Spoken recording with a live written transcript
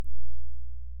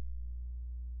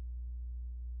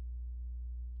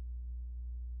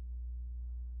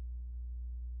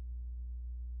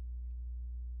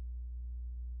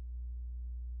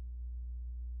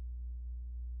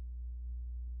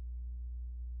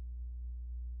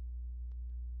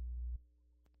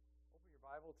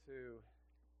Bible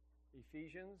to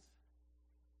Ephesians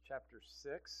chapter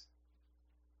 6.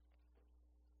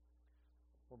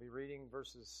 We'll be reading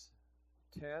verses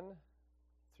 10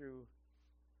 through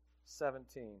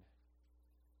 17.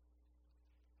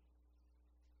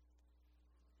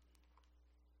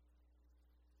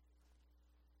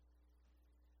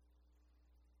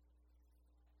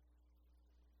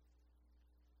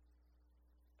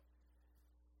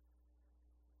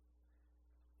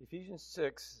 Ephesians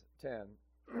 6:10.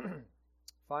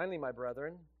 Finally, my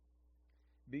brethren,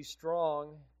 be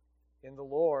strong in the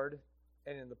Lord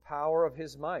and in the power of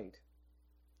His might.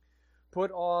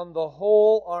 Put on the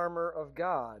whole armor of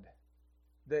God,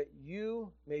 that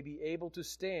you may be able to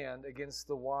stand against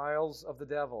the wiles of the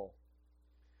devil.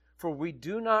 For we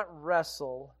do not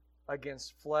wrestle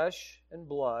against flesh and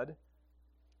blood,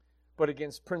 but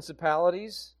against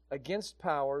principalities, against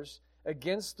powers,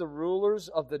 against the rulers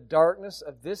of the darkness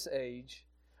of this age,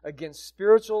 against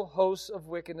spiritual hosts of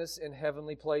wickedness in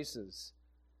heavenly places.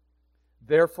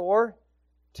 Therefore,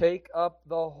 take up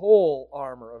the whole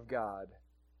armor of God,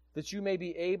 that you may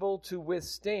be able to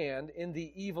withstand in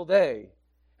the evil day,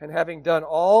 and having done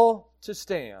all, to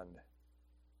stand.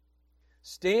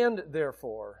 Stand,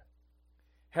 therefore,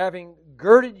 having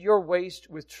girded your waist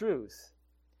with truth,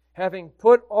 having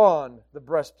put on the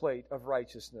breastplate of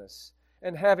righteousness,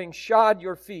 and having shod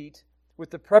your feet with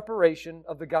the preparation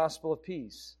of the gospel of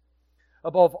peace.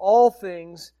 Above all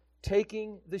things,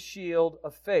 taking the shield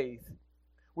of faith,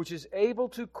 which is able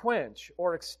to quench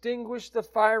or extinguish the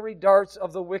fiery darts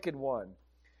of the wicked one,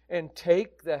 and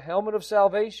take the helmet of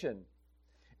salvation,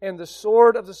 and the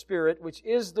sword of the Spirit, which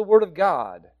is the Word of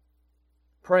God,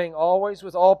 praying always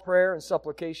with all prayer and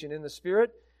supplication in the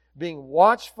Spirit, being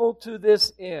watchful to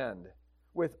this end,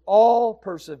 with all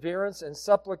perseverance and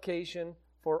supplication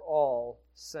for all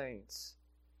saints.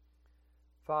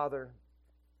 Father,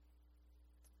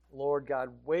 Lord God,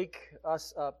 wake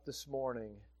us up this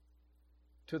morning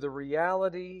to the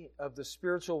reality of the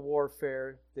spiritual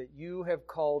warfare that you have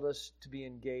called us to be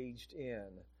engaged in.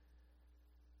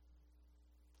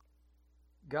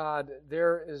 God,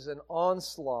 there is an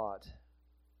onslaught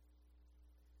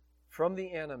from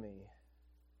the enemy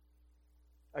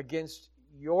against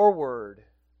your word,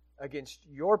 against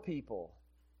your people.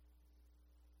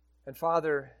 And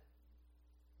Father,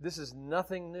 this is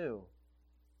nothing new.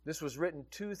 This was written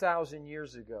 2,000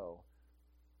 years ago.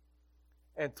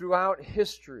 And throughout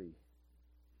history,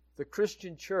 the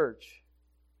Christian church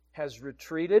has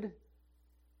retreated,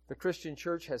 the Christian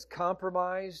church has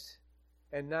compromised,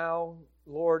 and now,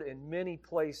 Lord, in many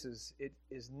places it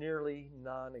is nearly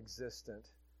non-existent.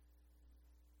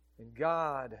 And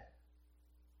God,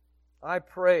 I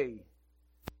pray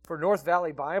for North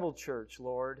Valley Bible Church,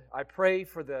 Lord. I pray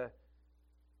for the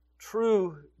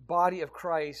true body of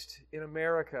Christ in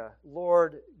America.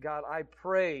 Lord God, I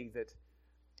pray that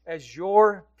as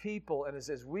your people and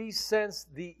as we sense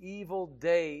the evil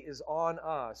day is on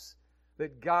us,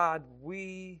 that God,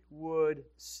 we would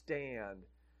stand.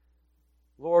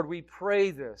 Lord, we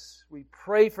pray this. We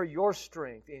pray for your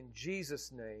strength. In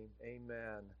Jesus' name,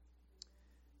 amen.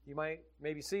 You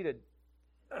may be seated.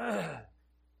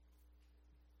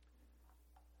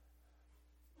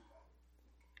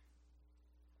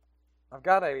 I've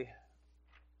got a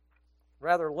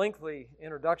rather lengthy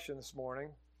introduction this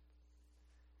morning,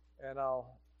 and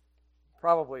I'll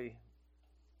probably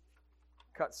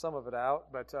cut some of it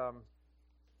out, but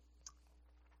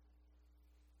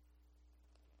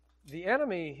the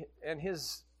enemy and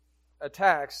his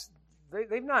attacks,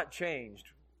 they've not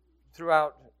changed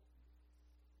throughout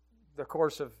the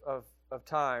course of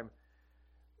time.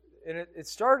 And it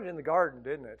started in the garden,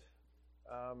 didn't it?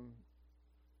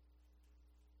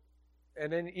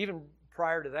 And then even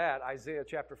prior to that, Isaiah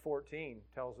chapter 14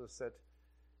 tells us that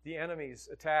the enemy's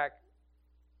attack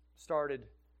started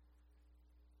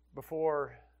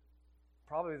before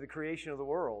probably the creation of the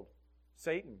world.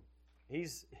 Satan.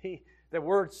 The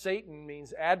word Satan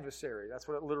means adversary. That's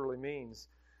what it literally means.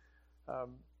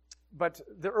 But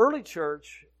the early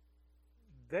church,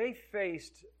 they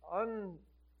faced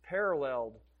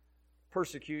unparalleled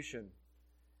persecution.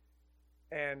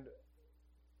 And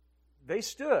they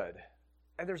stood.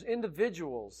 And there's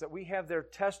individuals that we have their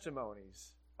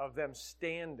testimonies of them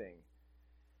standing.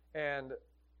 And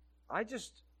I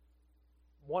just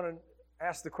want to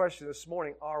ask the question this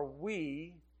morning, are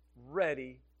we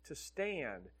ready to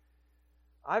stand?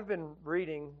 I've been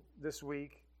reading this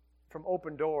week from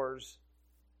Open Doors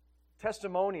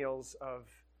testimonials of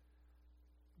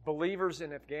believers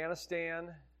in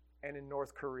Afghanistan and in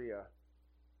North Korea.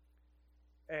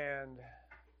 And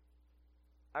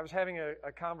I was having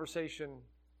a conversation,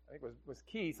 I think it was with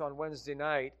Keith on Wednesday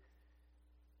night,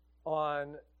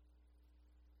 on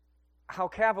how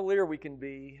cavalier we can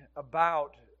be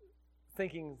about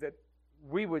thinking that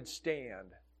we would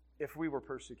stand if we were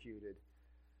persecuted.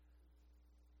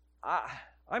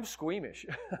 I'm squeamish.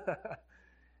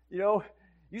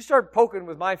 You start poking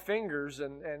with my fingers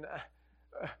and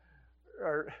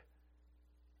or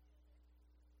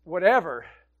whatever.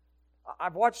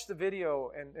 I've watched the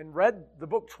video and read the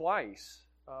book twice,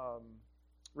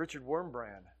 Richard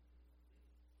Wurmbrand.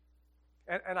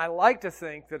 And I like to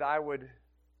think that I would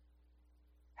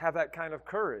have that kind of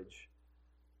courage.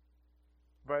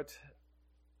 But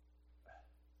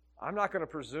I'm not going to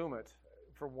presume it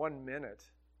for 1 minute.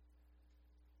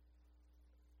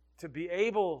 To be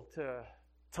able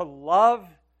to love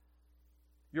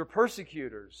your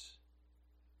persecutors,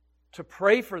 to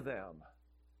pray for them,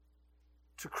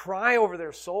 to cry over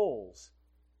their souls.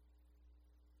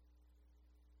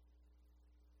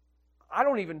 I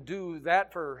don't even do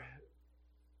that for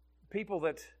people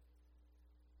that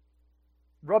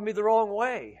rub me the wrong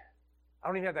way. I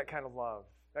don't even have that kind of love,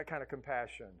 that kind of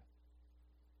compassion.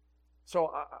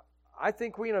 So I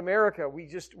think we in America,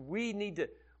 we need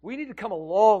to come a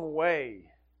long way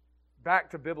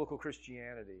back to biblical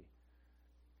Christianity.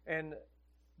 And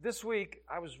this week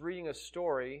I was reading a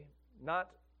story, not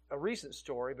a recent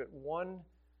story, but one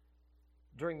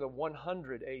during the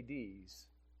 100 ADs.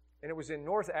 And it was in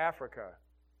North Africa.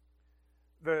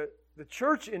 The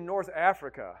church in North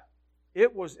Africa,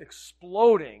 it was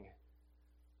exploding.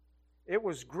 It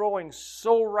was growing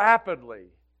so rapidly.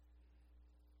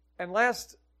 And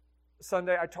last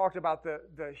Sunday I talked about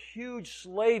the huge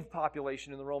slave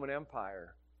population in the Roman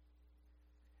Empire.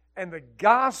 And the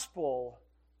gospel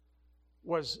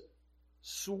was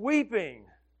sweeping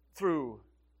through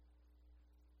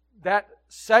that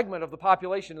segment of the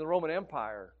population in the Roman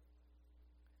Empire.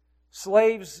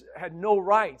 Slaves had no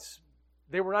rights.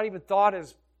 They were not even thought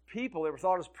as people. They were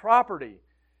thought as property.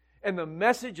 And the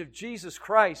message of Jesus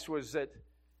Christ was that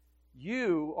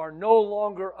you are no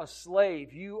longer a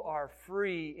slave. You are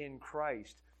free in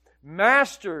Christ.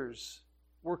 Masters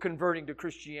were converting to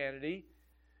Christianity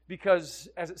because,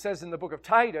 as it says in the book of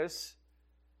Titus,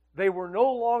 they were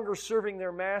no longer serving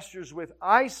their masters with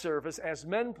eye service as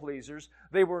men pleasers.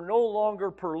 They were no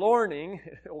longer purloining,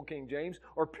 Old King James,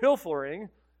 or pilfering.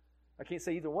 I can't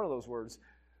say either one of those words.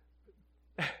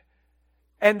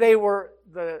 And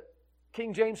the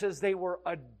King James says they were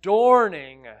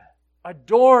adorning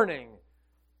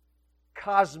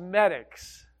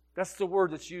cosmetics. That's the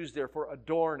word that's used there for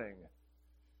adorning.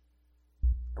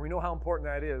 And we know how important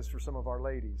that is for some of our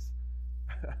ladies.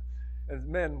 As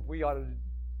men, we ought to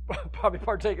probably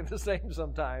partake in the same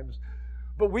sometimes.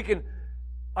 But we can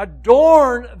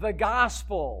adorn the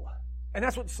gospel. And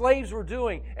that's what slaves were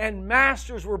doing. And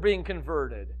masters were being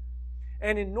converted.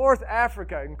 And in North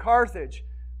Africa, in Carthage,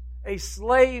 a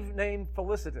slave named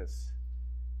Felicitas,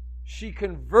 she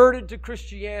converted to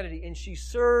Christianity and she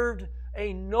served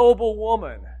a noble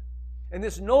woman. And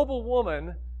this noble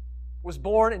woman was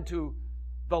born into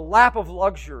the lap of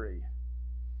luxury.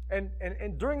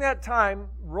 And during that time,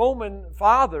 Roman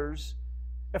fathers,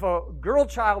 if a girl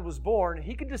child was born,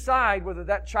 he could decide whether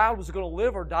that child was going to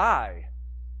live or die.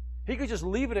 He could just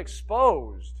leave it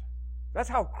exposed. That's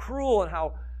how cruel and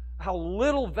how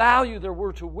little value there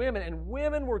were to women. And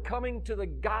women were coming to the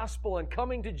gospel and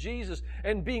coming to Jesus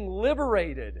and being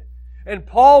liberated. And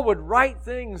Paul would write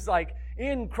things like,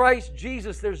 in Christ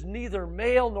Jesus there's neither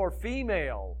male nor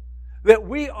female. That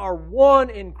we are one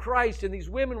in Christ. And these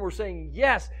women were saying,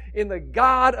 yes, in the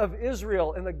God of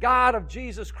Israel, in the God of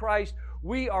Jesus Christ,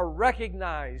 we are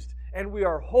recognized and we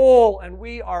are whole and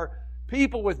we are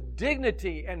people with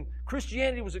dignity. And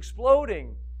Christianity was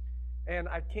exploding. And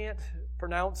I can't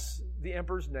pronounce the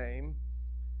emperor's name.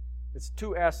 It's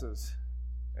 2 S's.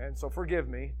 And so forgive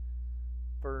me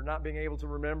for not being able to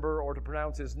remember or to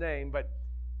pronounce his name. But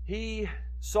he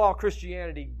saw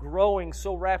Christianity growing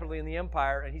so rapidly in the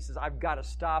empire, and he says, I've got to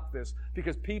stop this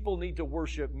because people need to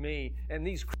worship me, and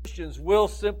these Christians will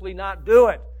simply not do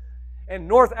it. And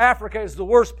North Africa is the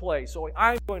worst place, so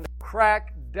I'm going to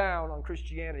crack down on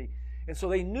Christianity. And so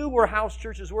they knew where house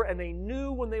churches were, and they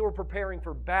knew when they were preparing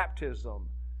for baptism.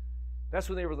 That's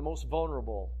when they were the most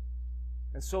vulnerable.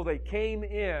 And so they came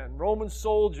in, Roman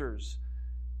soldiers,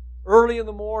 early in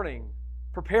the morning,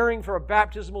 preparing for a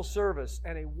baptismal service,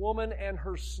 and a woman and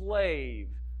her slave,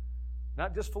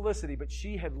 not just Felicity, but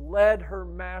she had led her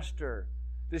master,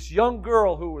 this young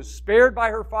girl who was spared by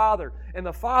her father, and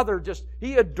the father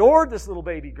he adored this little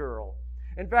baby girl.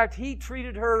 In fact, he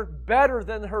treated her better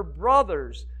than her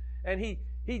brothers, and he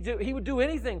would do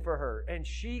anything for her, and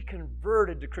she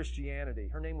converted to Christianity.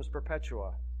 Her name was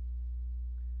Perpetua.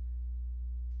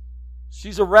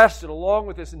 She's arrested along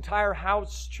with this entire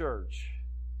house church.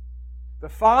 The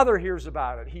father hears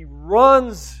about it. He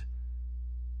runs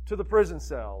to the prison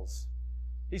cells.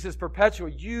 He says,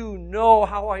 Perpetua, you know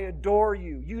how I adore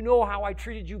you. You know how I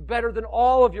treated you better than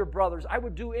all of your brothers. I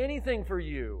would do anything for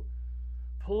you.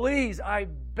 Please, I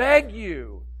beg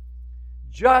you,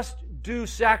 just do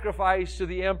sacrifice to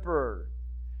the emperor.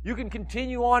 You can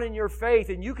continue on in your faith,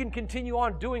 and you can continue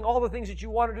on doing all the things that you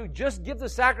want to do. Just give the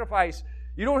sacrifice.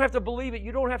 You don't have to believe it.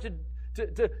 You don't have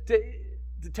to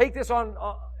take this on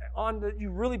that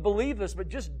you really believe this, but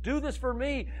just do this for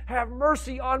me. Have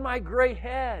mercy on my gray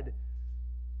head.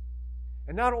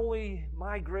 And not only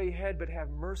my gray head, but have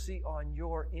mercy on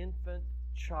your infant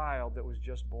child that was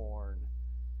just born.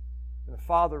 And the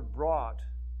father brought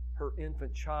her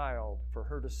infant child for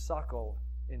her to suckle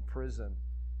in prison.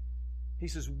 He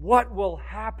says, what will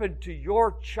happen to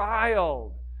your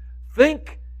child?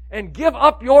 Think and give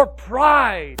up your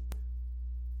pride.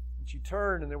 And she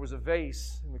turned, and there was a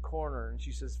vase in the corner, and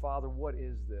she says, Father, what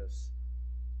is this?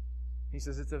 He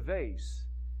says, it's a vase.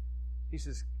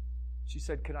 She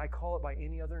said, can I call it by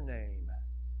any other name?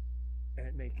 And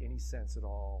it make any sense at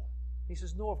all? He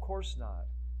says, no, of course not.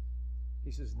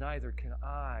 He says, neither can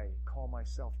I call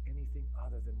myself anything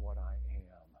other than what I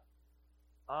am.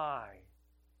 I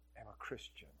am a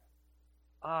Christian.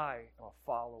 I am a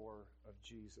follower of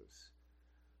Jesus.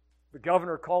 The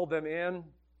governor called them in,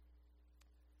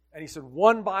 and he said,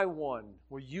 one by one,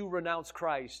 will you renounce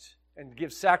Christ and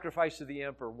give sacrifice to the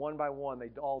emperor? One by one, they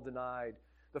all denied.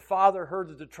 The father heard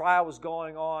that the trial was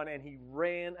going on, and he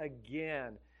ran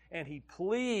again, and he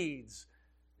pleads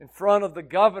in front of the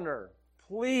governor,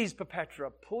 please, Perpetua,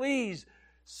 please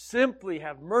simply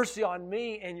have mercy on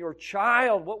me and your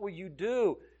child. What will you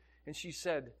do? And she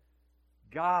said,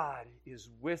 God is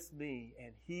with me,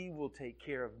 and He will take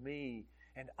care of me,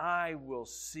 and I will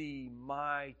see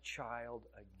my child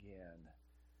again.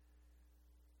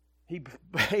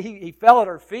 He fell at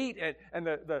her feet, and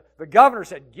the governor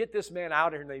said, get this man out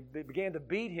of here, and they began to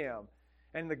beat him.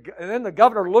 And then the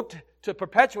governor looked to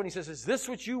Perpetua, and he says, is this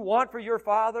what you want for your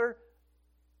father?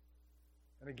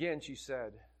 And again she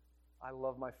said, I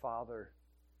love my father,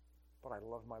 but I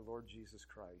love my Lord Jesus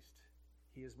Christ.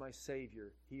 He is my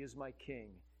Savior. He is my King.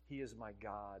 He is my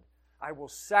God. I will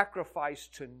sacrifice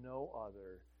to no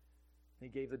other. He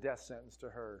gave the death sentence to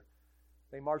her.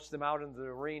 They marched them out into the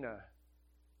arena.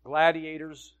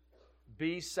 Gladiators,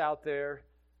 beasts out there,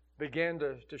 began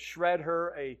to shred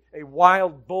her. A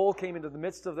wild bull came into the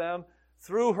midst of them,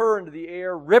 threw her into the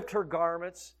air, ripped her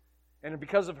garments, and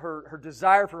because of her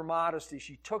desire for modesty,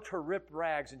 she took her ripped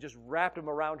rags and just wrapped them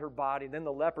around her body. And then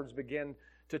the leopards began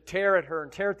to tear at her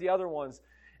and tear at the other ones.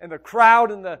 And the crowd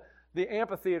in the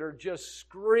amphitheater just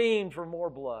screamed for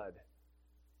more blood.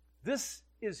 This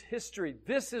is history.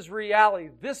 This is reality.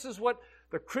 This is what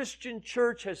the Christian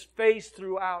church has faced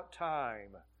throughout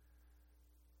time.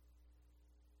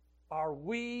 Are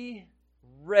we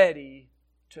ready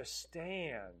to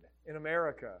stand in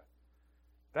America?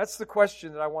 That's the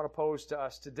question that I want to pose to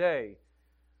us today.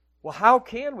 Well, how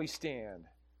can we stand?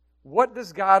 What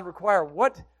does God require?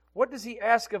 What does He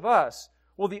ask of us?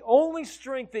 Well, the only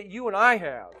strength that you and I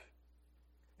have,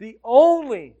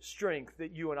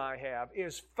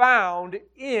 is found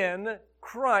in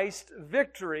Christ's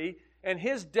victory and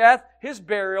His death, His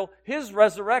burial, His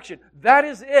resurrection. That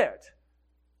is it.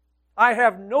 I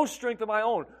have no strength of my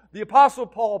own. The Apostle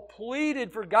Paul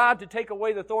pleaded for God to take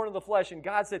away the thorn of the flesh, and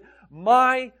God said,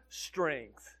 my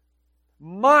strength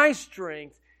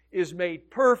is made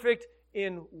perfect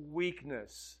in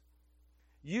weakness.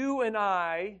 You and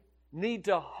I need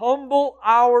to humble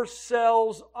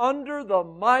ourselves under the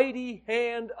mighty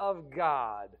hand of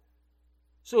God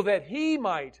so that He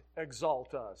might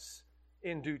exalt us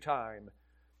in due time.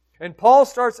 And Paul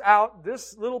starts out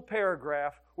this little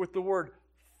paragraph with the word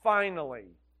finally.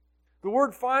 The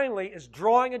word finally is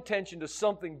drawing attention to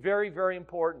something very, very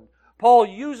important. Paul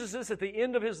uses this at the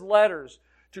end of his letters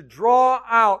to draw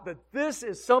out that this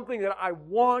is something that I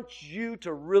want you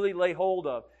to really lay hold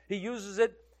of. He uses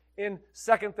it in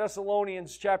 2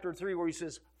 Thessalonians chapter 3 where he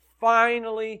says,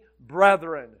 finally,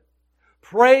 brethren,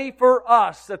 pray for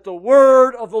us that the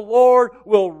word of the Lord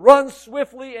will run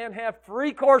swiftly and have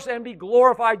free course and be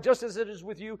glorified just as it is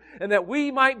with you, and that we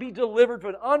might be delivered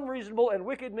from unreasonable and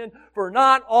wicked men, for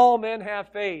not all men have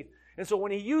faith. And so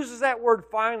when he uses that word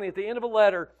finally at the end of a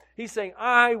letter, he's saying,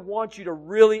 I want you to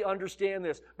really understand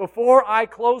this. Before I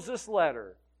close this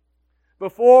letter,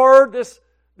 before this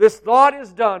thought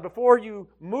is done, before you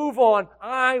move on,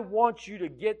 I want you to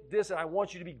get this, and I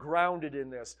want you to be grounded in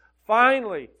this.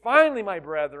 Finally, my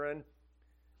brethren,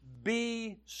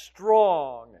 be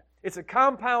strong. It's a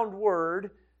compound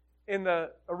word. in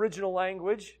the original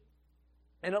language,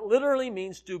 and it literally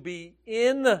means to be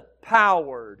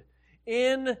empowered,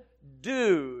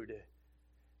 endued.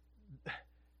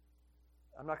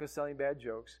 I'm not going to sell any bad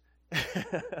jokes.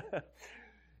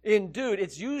 Endued.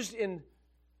 It's used in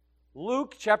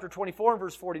Luke chapter 24 and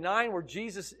verse 49, where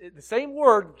Jesus, the same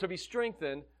word, to be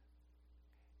strengthened,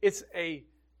 it's a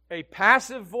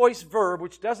passive voice verb,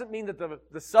 which doesn't mean that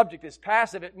the subject is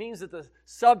passive. It means that the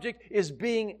subject is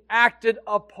being acted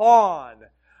upon.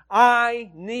 I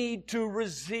need to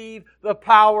receive the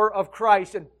power of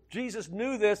Christ. And Jesus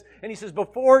knew this, and He says,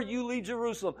 before you leave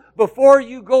Jerusalem, before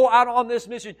you go out on this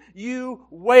mission, you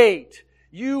wait.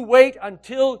 You wait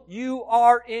until you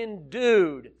are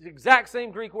endued. It's the exact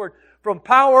same Greek word. From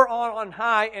power on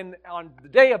high, and on the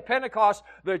day of Pentecost,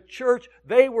 the church,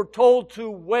 they were told to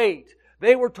wait.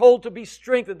 They were told to be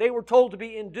strengthened. They were told to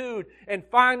be endued. And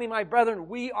finally, my brethren,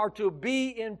 we are to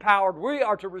be empowered. We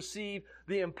are to receive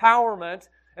the empowerment.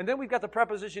 And then we've got the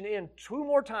preposition in 2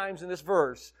 more times in this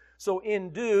verse. So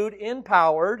endued,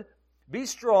 empowered, be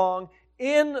strong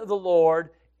in the Lord,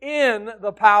 in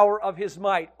the power of His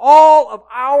might. All of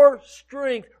our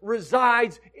strength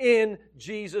resides in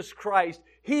Jesus Christ.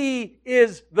 He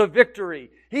is the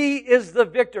victory. He is the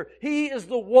victor. He is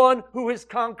the one who has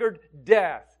conquered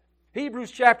death. Hebrews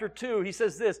chapter 2, he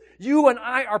says this, you and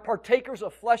I are partakers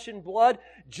of flesh and blood.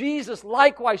 Jesus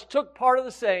likewise took part of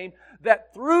the same,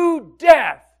 that through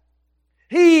death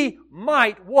He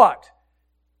might what?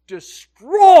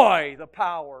 Destroy the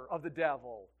power of the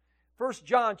devil. 1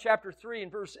 John chapter 3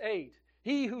 and verse 8,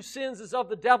 he who sins is of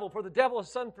the devil, for the devil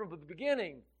is sinned from the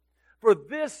beginning. For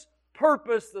this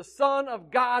purpose the Son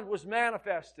of God was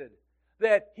manifested,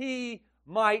 that He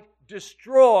might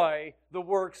destroy the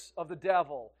works of the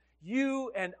devil.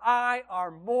 You and I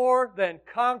are more than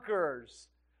conquerors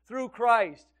through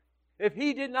Christ. If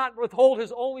He did not withhold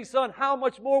His only Son, how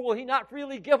much more will He not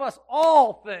freely give us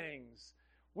all things?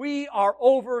 We are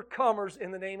overcomers in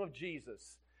the name of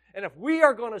Jesus. And if we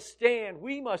are going to stand,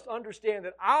 we must understand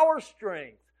that our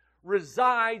strength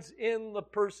resides in the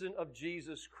person of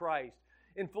Jesus Christ.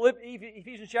 In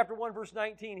Ephesians chapter 1, verse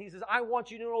 19, he says, I want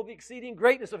you to know the exceeding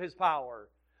greatness of His power.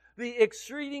 The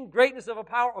exceeding greatness of a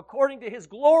power according to His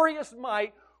glorious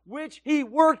might, which He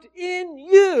worked in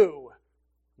you.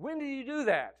 When did He do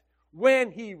that?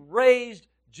 When He raised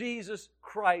Jesus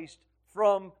Christ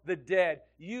from the dead.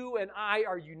 You and I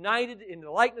are united in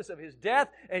the likeness of His death,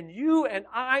 and you and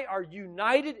I are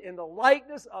united in the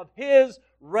likeness of His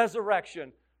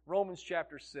resurrection. Romans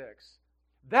chapter 6.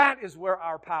 That is where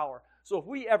our power. So if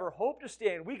we ever hope to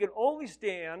stand, we can only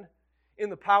stand in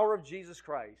the power of Jesus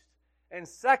Christ. And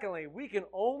secondly, we can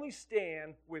only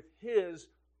stand with His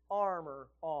armor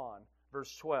on.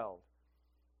 Verse 12.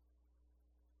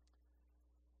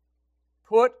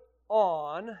 Put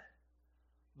on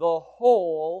the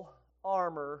whole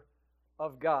armor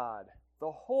of God.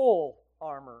 The whole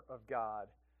armor of God.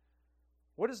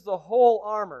 What is the whole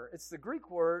armor? It's the Greek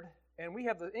word, and we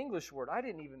have the English word. I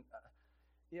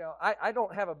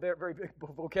don't have a very big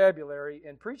vocabulary,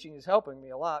 and preaching is helping me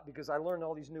a lot because I learned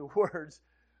all these new words.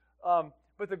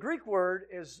 But the Greek word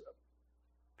is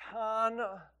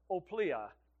panoplia.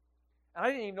 And I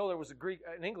didn't even know there was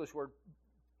an English word,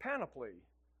 panoply.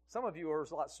 Some of you are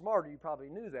a lot smarter, you probably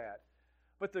knew that.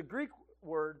 But the Greek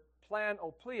word,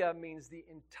 panoplia, means the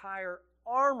entire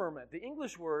armament. The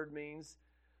English word means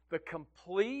the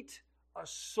complete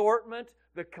assortment,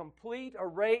 the complete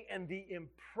array, and the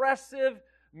impressive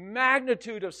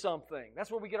magnitude of something.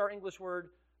 That's where we get our English word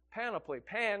panoply.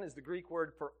 Pan is the Greek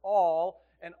word for all,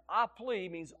 and opli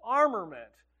means armament.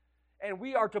 And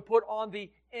we are to put on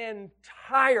the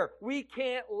entire. We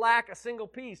can't lack a single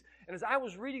piece. And as I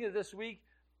was reading it this week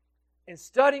and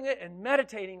studying it and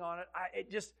meditating on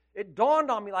it, it dawned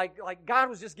on me like God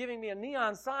was just giving me a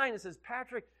neon sign that says,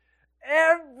 Patrick,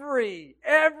 every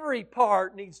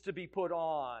part needs to be put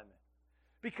on.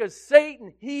 Because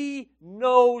Satan, he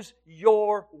knows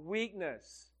your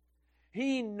weakness.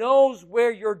 He knows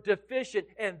where you're deficient,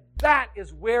 and that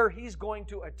is where he's going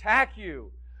to attack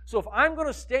you. So if I'm going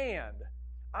to stand,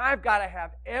 I've got to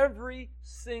have every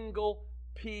single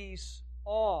piece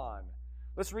on.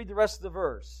 Let's read the rest of the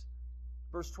verse.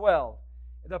 Verse 12.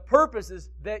 The purpose is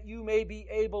that you may be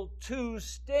able to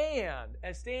stand.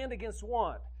 And stand against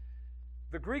what?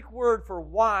 The Greek word for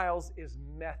wiles is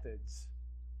methods.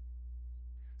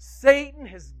 Satan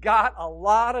has got a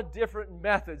lot of different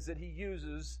methods that he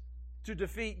uses to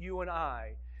defeat you and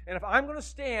I. And if I'm going to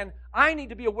stand, I need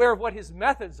to be aware of what his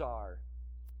methods are.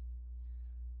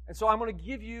 And so I'm going to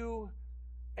give you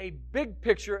a big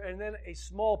picture and then a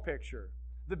small picture.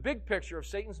 The big picture of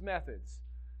Satan's methods.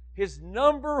 his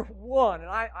number one, and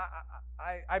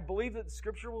I believe that the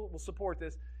Scripture will support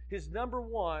this, his number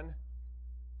one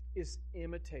is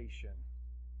imitation.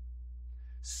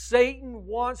 Satan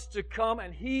wants to come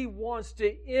and he wants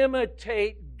to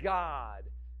imitate God.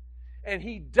 And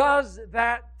he does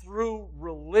that through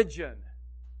religion.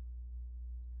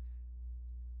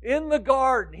 In the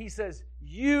garden, he says,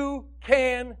 you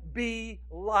can be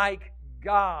like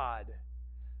God.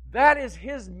 That is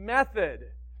his method.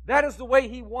 That is the way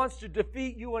he wants to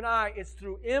defeat you and I. It's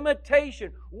through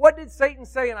imitation. What did Satan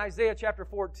say in Isaiah chapter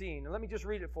 14? And let me just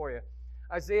read it for you.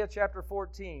 Isaiah chapter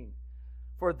 14.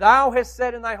 For thou hast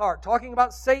said in thy heart, talking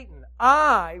about Satan,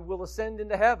 I will ascend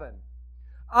into heaven.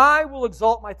 I will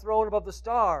exalt my throne above the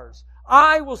stars.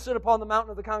 I will sit upon the mountain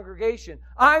of the congregation.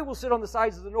 I will sit on the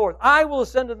sides of the north. I will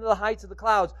ascend into the heights of the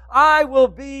clouds. I will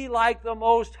be like the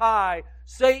Most High.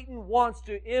 Satan wants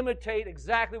to imitate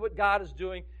exactly what God is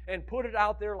doing and put it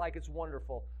out there like it's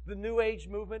wonderful. The New Age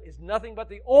movement is nothing but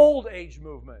the Old Age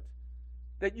movement.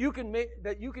 That you can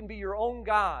be your own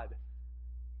God.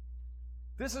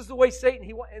 This is the way Satan,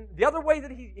 and the other way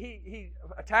that he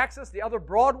attacks us, the other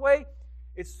broad way,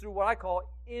 it's through what I call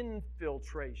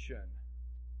infiltration.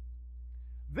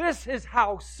 This is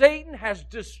how Satan has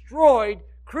destroyed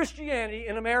Christianity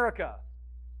in America.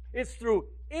 It's through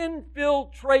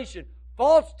infiltration.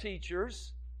 False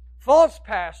teachers, false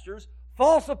pastors,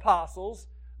 false apostles,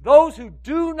 those who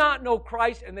do not know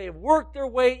Christ, and they have worked their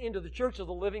way into the church of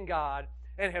the living God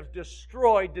and have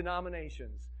destroyed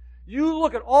denominations. You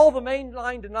look at all the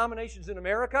mainline denominations in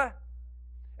America,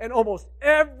 and almost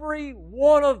every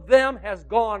one of them has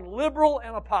gone liberal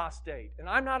and apostate. And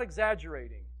I'm not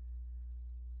exaggerating.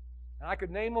 And I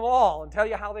could name them all and tell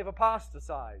you how they've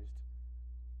apostatized.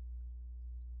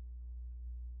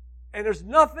 And there's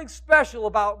nothing special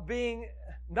about being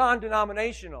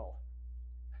non-denominational.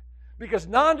 Because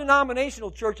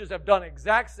non-denominational churches have done the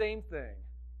exact same thing.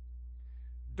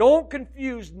 Don't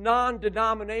confuse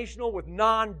non-denominational with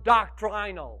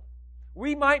non-doctrinal.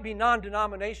 We might be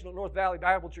non-denominational at North Valley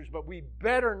Bible Church, but we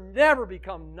better never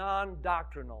become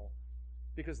non-doctrinal.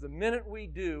 Because the minute we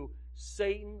do,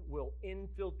 Satan will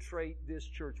infiltrate this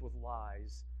church with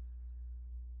lies.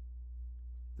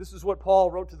 This is what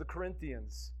Paul wrote to the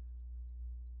Corinthians.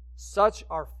 Such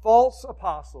are false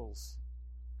apostles,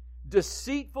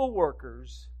 deceitful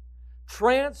workers,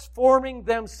 transforming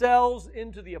themselves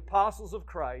into the apostles of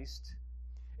Christ.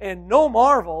 And no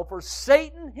marvel, for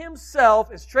Satan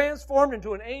himself is transformed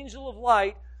into an angel of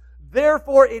light.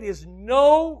 Therefore, it is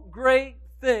no great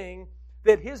thing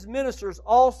that his ministers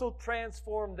also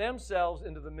transform themselves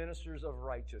into the ministers of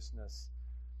righteousness.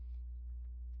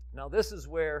 Now, this is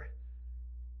where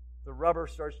the rubber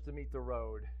starts to meet the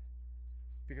road.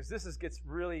 Because gets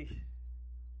really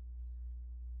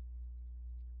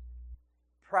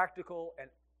practical and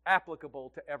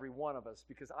applicable to every one of us.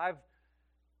 Because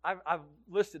I've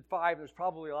listed 5, there's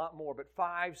probably a lot more, but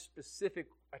 5 specific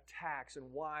attacks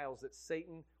and wiles that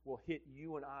Satan will hit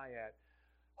you and I at.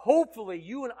 Hopefully,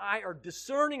 you and I are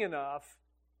discerning enough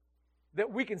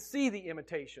that we can see the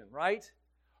imitation, right?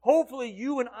 Hopefully,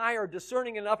 you and I are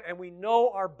discerning enough and we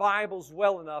know our Bibles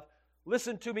well enough.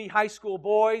 Listen to me, high school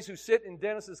boys who sit in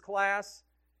Dennis's class.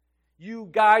 You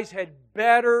guys had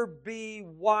better be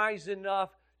wise enough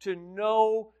to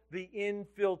know the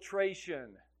infiltration.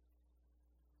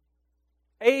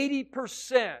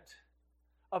 80%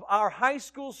 of our high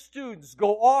school students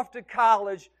go off to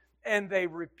college and they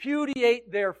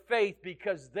repudiate their faith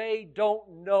because they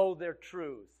don't know their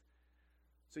truth.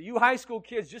 So you high school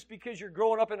kids, just because you're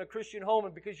growing up in a Christian home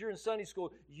and because you're in Sunday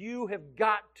school, you have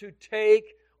got to take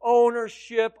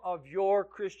ownership of your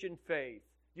Christian faith.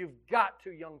 You've got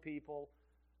to, young people.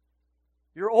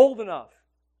 You're old enough,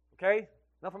 okay?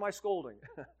 Enough of my scolding.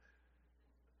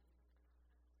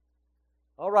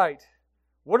 All right.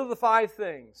 What are the 5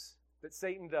 things that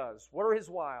Satan does? What are his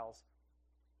wiles?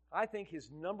 I think his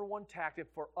number one tactic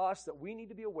for us that we need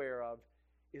to be aware of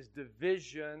is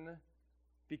division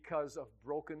because of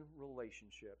broken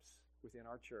relationships within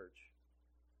our church.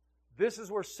 This is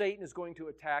where Satan is going to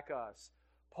attack us.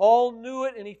 Paul knew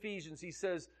it in Ephesians. He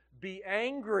says, be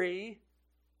angry,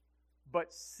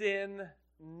 but sin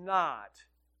not.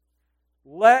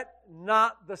 Let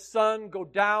not the sun go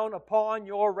down upon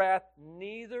your wrath,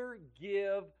 neither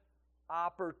give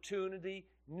opportunity,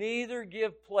 neither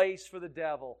give place for the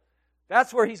devil.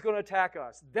 That's where he's going to attack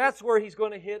us. That's where he's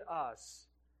going to hit us.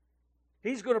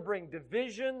 He's going to bring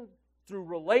division through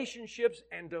relationships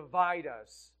and divide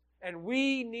us. And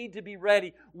we need to be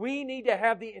ready. We need to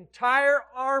have the entire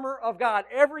armor of God,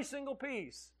 every single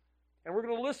piece. And we're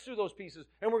going to list through those pieces,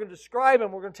 and we're going to describe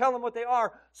them, we're going to tell them what they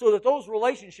are, so that those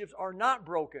relationships are not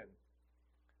broken.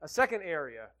 A second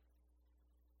area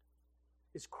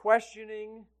is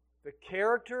questioning the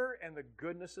character and the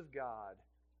goodness of God.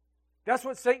 That's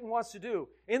what Satan wants to do.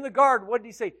 In the garden, what did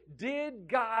he say? Did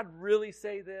God really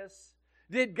say this?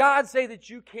 Did God say that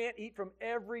you can't eat from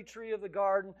every tree of the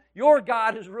garden? Your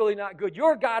God is really not good.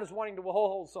 Your God is wanting to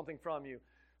withhold something from you.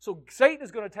 So Satan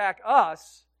is going to attack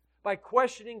us by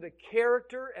questioning the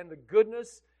character and the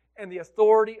goodness and the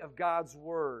authority of God's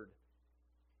Word.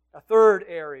 A third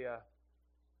area,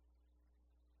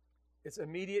 it's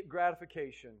immediate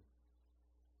gratification.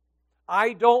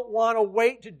 I don't want to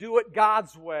wait to do it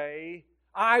God's way.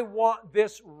 I want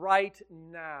this right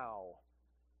now.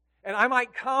 And I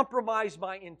might compromise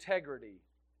my integrity.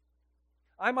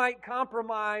 I might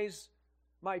compromise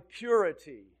my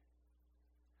purity.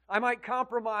 I might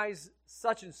compromise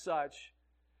such and such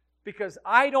because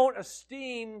I don't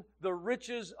esteem the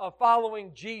riches of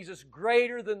following Jesus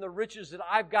greater than the riches that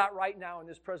I've got right now in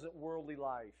this present worldly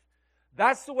life.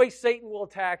 That's the way Satan will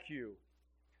attack you.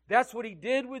 That's what he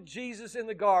did with Jesus in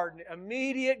the garden.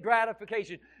 Immediate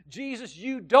gratification. Jesus,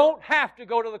 you don't have to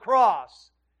go to the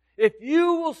cross. If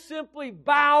you will simply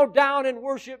bow down and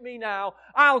worship me now,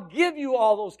 I'll give you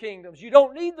all those kingdoms. You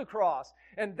don't need the cross.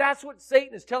 And that's what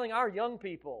Satan is telling our young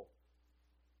people.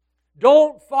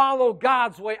 Don't follow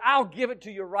God's way. I'll give it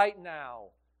to you right now.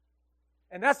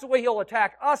 And that's the way he'll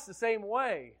attack us the same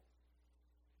way.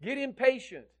 Get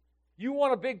impatient. You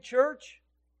want a big church?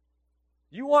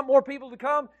 You want more people to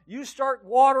come? You start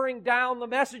watering down the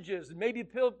messages, and maybe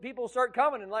people start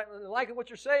coming and liking what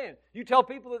you're saying. You tell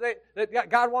people that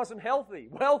God wants them healthy,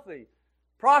 wealthy,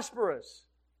 prosperous.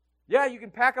 Yeah, you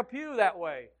can pack a pew that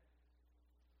way.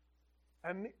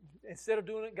 And instead of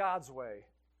doing it God's way.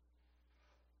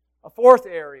 A fourth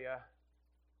area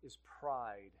is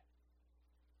pride.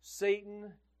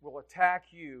 Satan will attack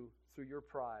you through your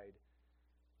pride.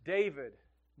 David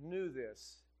knew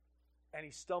this, and he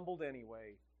stumbled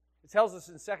anyway. It tells us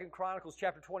in 2 Chronicles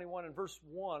chapter 21 and verse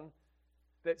 1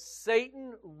 that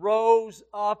Satan rose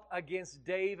up against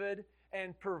David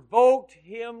and provoked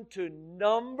him to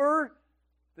number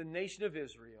the nation of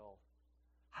Israel.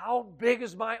 How big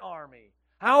is my army?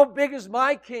 How big is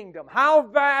my kingdom? How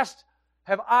vast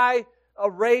have I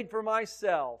arrayed for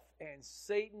myself? And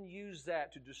Satan used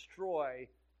that to destroy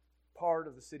part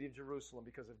of the city of Jerusalem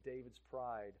because of David's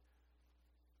pride.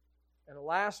 And the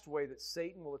last way that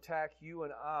Satan will attack you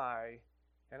and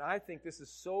I think this is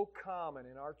so common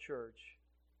in our church,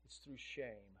 is through shame.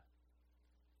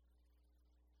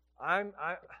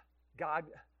 God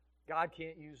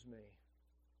can't use me.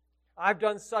 I've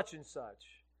done such and such.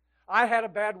 I had a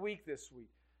bad week this week.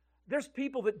 There's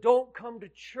people that don't come to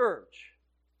church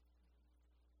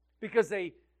because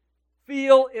they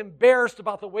feel embarrassed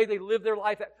about the way they live their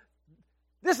life.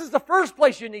 This is the first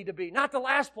place you need to be, not the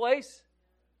last place.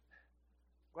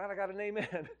 Glad I got an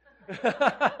amen.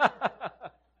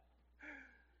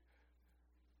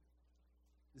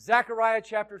 Zechariah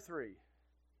chapter 3.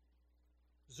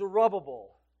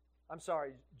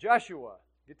 Joshua.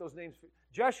 Get those names.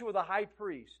 Joshua the high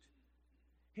priest.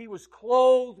 He was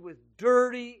clothed with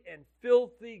dirty and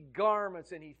filthy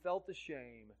garments, and he felt the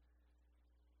shame.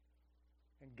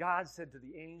 And God said to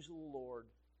the angel of the Lord,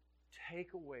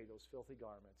 take away those filthy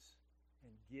garments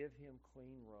and give him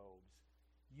clean robes.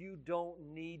 You don't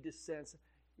need to sense.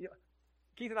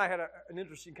 Keith and I had an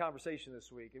interesting conversation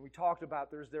this week, and we talked about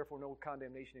there's therefore no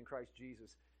condemnation in Christ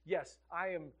Jesus. Yes, I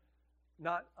am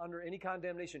not under any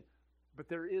condemnation, but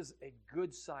there is a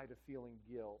good side of feeling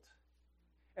guilt.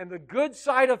 And the good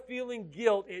side of feeling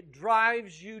guilt, it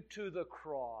drives you to the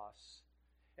cross.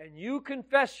 And you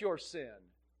confess your sin.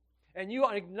 And you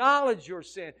acknowledge your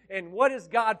sin. And what is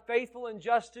God faithful and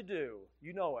just to do?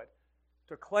 You know it.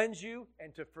 To cleanse you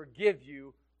and to forgive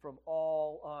you from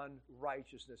all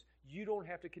unrighteousness. You don't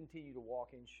have to continue to walk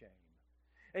in shame.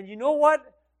 And you know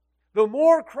what? The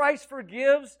more Christ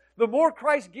forgives, the more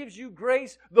Christ gives you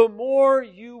grace, the more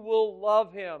you will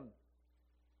love Him.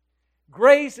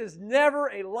 Grace is never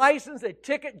a license, a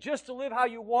ticket just to live how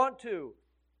you want to.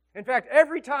 In fact,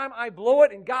 every time I blow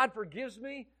it and God forgives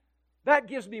me, that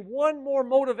gives me one more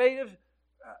motivation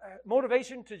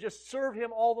to just serve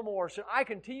Him all the more. So I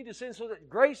continue to sin so that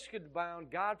grace could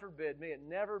abound. God forbid, may it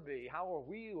never be. How are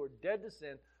we who are dead to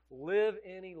sin live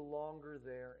any longer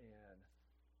therein?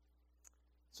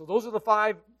 So those are the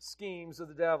 5 schemes of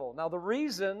the devil. Now the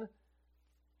reason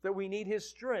that we need his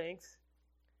strength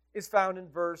is found in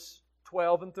verse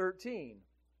 12 and 13.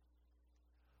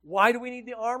 Why do we need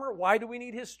the armor? Why do we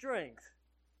need his strength?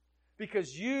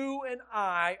 Because you and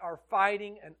I are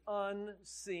fighting an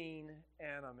unseen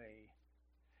enemy.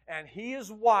 And he is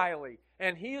wily,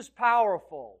 and he is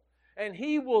powerful, and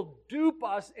he will dupe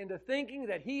us into thinking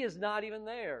that he is not even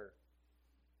there.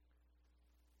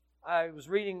 I was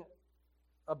reading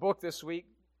a book this week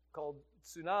called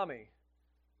Tsunami,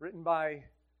 written by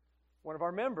one of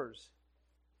our members.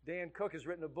 Dan Cook has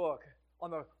written a book on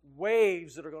the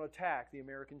waves that are going to attack the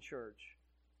American church.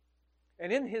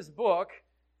 And in his book,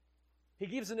 he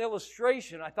gives an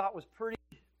illustration I thought was pretty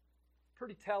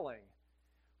telling.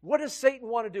 What does Satan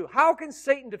want to do? How can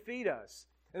Satan defeat us?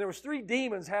 And there was 3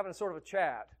 demons having sort of a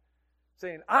chat,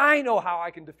 saying, I know how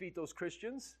I can defeat those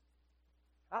Christians.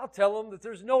 I'll tell them that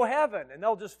there's no heaven, and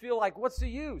they'll just feel like, what's the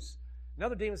use?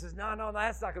 Another demon says, no,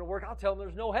 that's not going to work. I'll tell them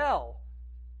there's no hell.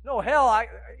 No hell, I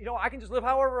can just live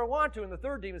however I want to. And the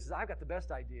third demon says, I've got the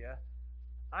best idea.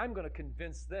 I'm going to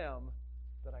convince them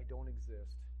that I don't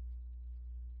exist.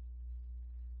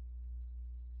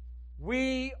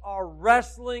 We are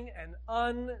wrestling an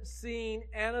unseen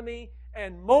enemy,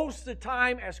 and most of the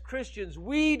time as Christians,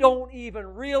 we don't even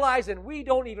realize and we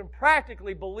don't even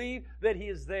practically believe that he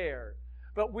is there.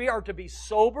 But we are to be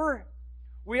sober.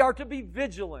 We are to be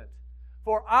vigilant.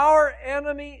 For our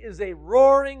enemy is a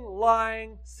roaring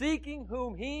lion, seeking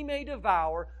whom he may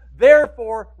devour.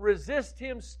 Therefore, resist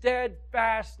him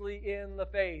steadfastly in the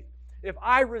faith. If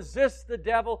I resist the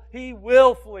devil, he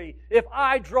will flee. If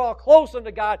I draw close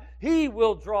unto God, he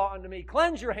will draw unto me.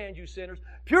 Cleanse your hands, you sinners.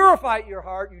 Purify your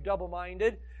heart, you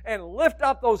double-minded. And lift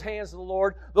up those hands to the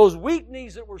Lord, those weak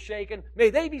knees that were shaken. May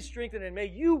they be strengthened, and may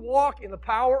you walk in the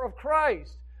power of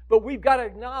Christ. But we've got to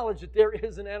acknowledge that there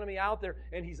is an enemy out there,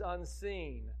 and he's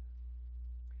unseen.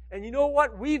 And you know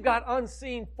what? We've got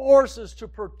unseen forces to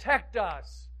protect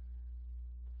us.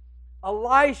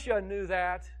 Elisha knew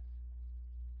that.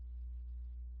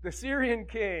 The Syrian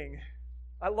king.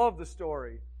 I love the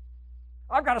story.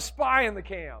 I've got a spy in the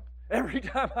camp. Every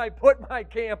time I put my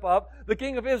camp up, the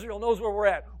king of Israel knows where we're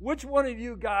at. Which one of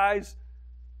you guys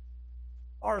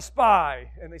are a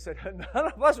spy? And they said, none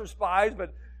of us are spies,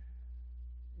 but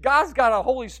God's got a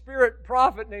Holy Spirit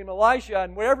prophet named Elisha,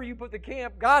 and wherever you put the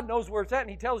camp, God knows where it's at, and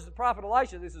he tells the prophet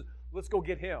Elisha, he says, let's go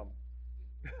get him.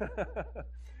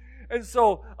 And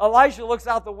so Elisha looks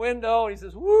out the window, and he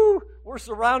says, woo, we're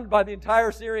surrounded by the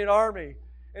entire Syrian army.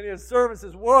 And his servant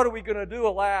says, what are we going to do,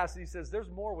 alas? And he says, there's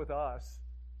more with us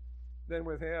than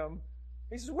with him.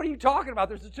 He says, what are you talking about?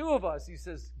 There's the 2 of us. He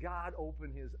says, God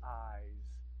opened his eyes,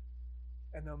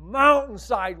 and the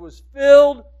mountainside was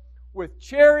filled with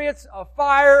chariots of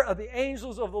fire of the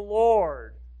angels of the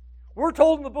Lord. We're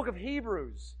told in the book of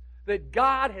Hebrews that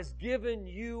God has given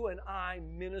you and I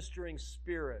ministering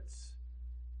spirits.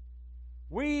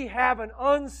 We have an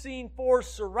unseen force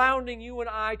surrounding you and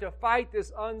I to fight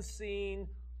this unseen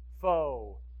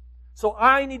foe. So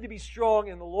I need to be strong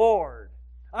in the Lord.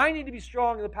 I need to be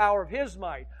strong in the power of His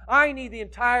might. I need the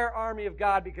entire army of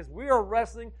God because we are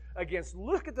wrestling against,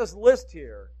 look at this list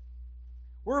here.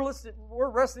 We're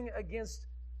wrestling against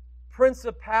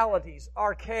principalities,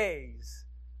 arches,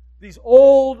 these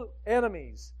old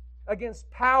enemies, against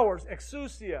powers,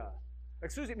 exousia.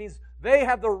 Exousia means they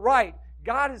have the right.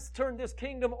 God has turned this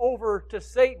kingdom over to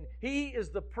Satan. He is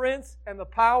the prince and the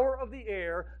power of the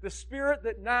air, the spirit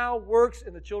that now works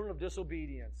in the children of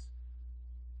disobedience.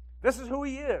 This is who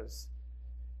he is.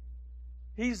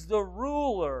 He's the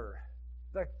ruler,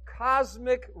 the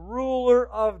cosmic ruler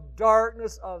of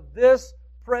darkness of this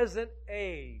present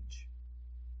age.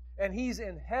 And he's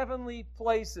in heavenly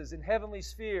places, in heavenly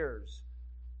spheres.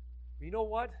 You know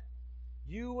what?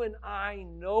 You and I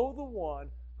know the one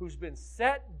who's been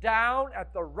set down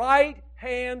at the right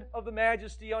hand of the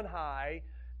Majesty on high,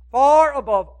 far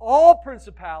above all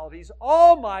principalities,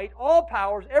 all might, all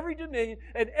powers, every dominion,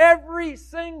 and every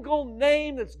single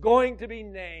name that's going to be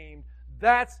named.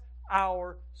 That's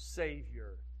our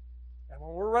Savior. And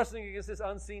when we're wrestling against this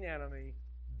unseen enemy,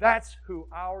 that's who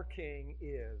our King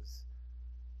is.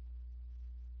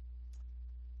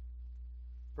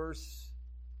 Verse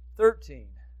 13.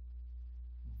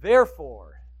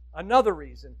 Therefore, another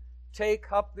reason,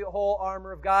 take up the whole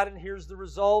armor of God, and here's the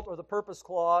result or the purpose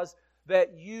clause,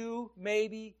 that you may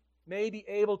be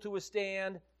able to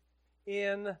withstand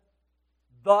in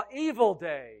the evil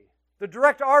day. The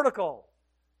direct article,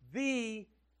 the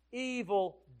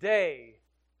evil day.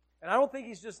 And I don't think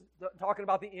he's just talking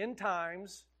about the end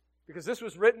times, because this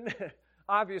was written,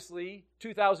 obviously,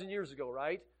 2,000 years ago,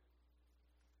 right?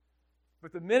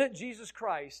 But the minute Jesus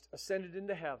Christ ascended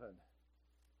into heaven,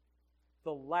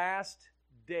 the last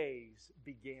days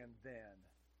began then.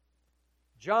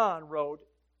 John wrote,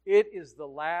 it is the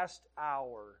last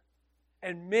hour,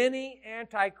 and many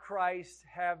antichrists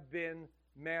have been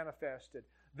manifested.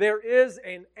 There is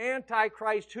an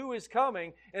antichrist who is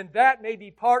coming, and that may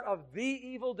be part of the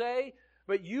evil day,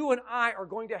 But you and I are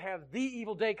going to have the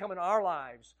evil day come in our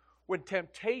lives when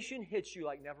temptation hits you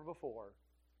like never before.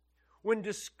 When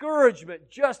discouragement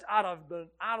just out of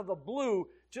the blue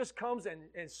just comes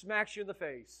and smacks you in the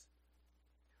face.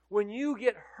 When you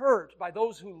get hurt by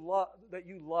those that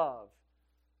you love.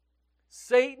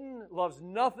 Satan loves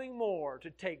nothing more to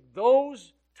take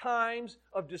those times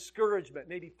of discouragement,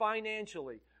 maybe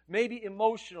financially, maybe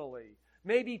emotionally,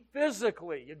 maybe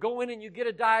physically. You go in and you get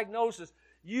a diagnosis.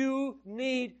 You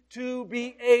need to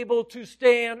be able to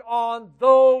stand on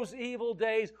those evil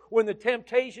days when the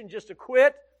temptation just to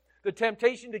quit, the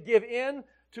temptation to give in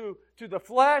to the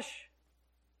flesh,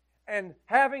 and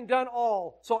having done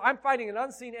all. So I'm fighting an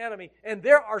unseen enemy, and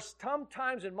there are some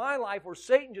times in my life where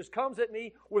Satan just comes at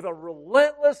me with a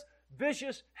relentless,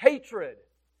 vicious hatred.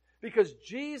 Because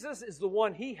Jesus is the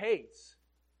one He hates.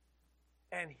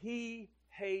 And He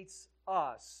hates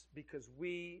us because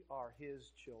we are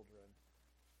His children.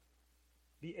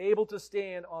 Be able to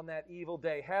stand on that evil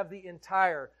day. Have the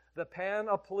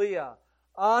panoplia.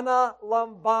 Ana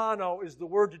lambano is the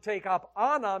word to take up.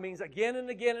 Ana means again and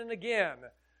again and again.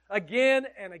 Again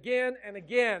and again and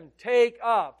again. Take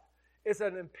up. It's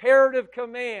an imperative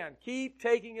command. Keep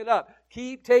taking it up.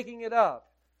 Keep taking it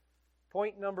up.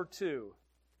 Point number 2.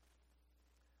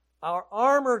 Our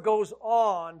armor goes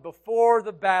on before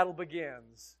the battle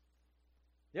begins.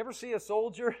 You ever see a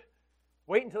soldier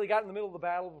wait until he got in the middle of the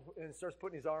battle and starts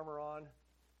putting his armor on?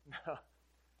 No.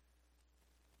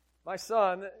 My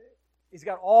son, he's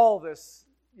got all this,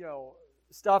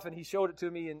 stuff, and he showed it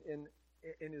to me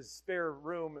in his spare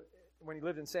room when he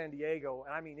lived in San Diego.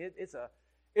 And I mean, it's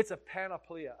a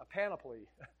panoply.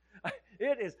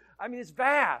 It is. I mean, it's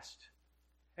vast.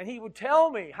 And he would tell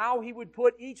me how he would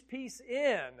put each piece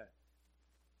in.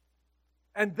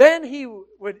 And then he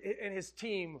would, and his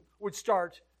team would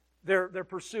start their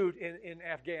pursuit in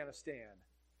Afghanistan.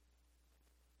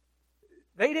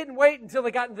 They didn't wait until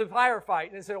they got into the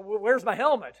firefight and said, well, where's my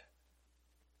helmet?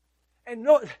 And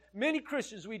many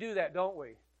Christians, we do that, don't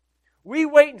we? We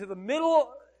wait until the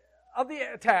middle of the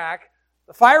attack,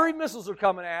 the fiery missiles are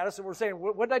coming at us, and we're saying,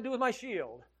 what did I do with my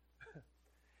shield?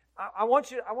 we're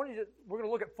going to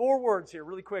look at 4 words here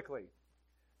really quickly.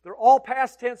 They're all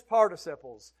past tense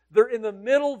participles. They're in the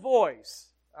middle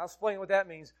voice. I'll explain what that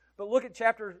means. But look at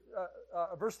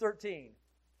verse 13.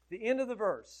 The end of the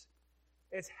verse.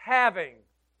 It's having.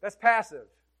 That's passive.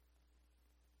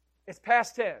 It's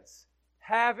past tense.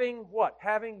 Having what?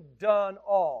 Having done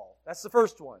all. That's the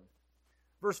first one.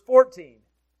 Verse 14.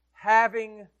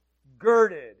 Having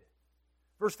girded.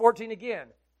 Verse 14 again.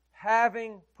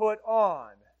 Having put on.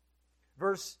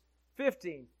 Verse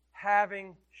 15.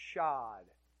 Having shod.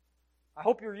 I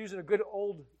hope you're using a good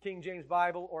old King James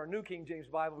Bible or a New King James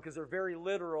Bible because they're very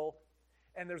literal.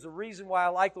 And there's a reason why I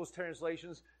like those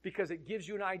translations, because it gives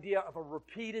you an idea of a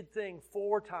repeated thing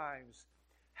 4 times.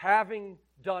 Having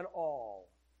done all.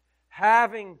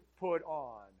 Having put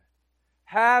on.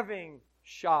 Having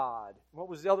shod. What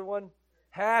was the other one?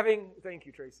 Having, thank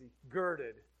you, Tracy,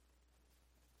 girded.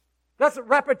 That's a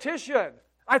repetition.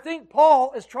 I think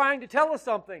Paul is trying to tell us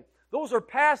something. Those are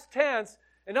past tense.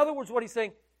 In other words, what he's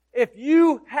saying, if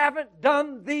you haven't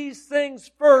done these things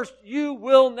first, you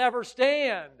will never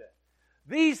stand.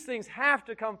 These things have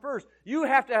to come first. You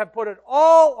have to have put it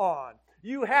all on.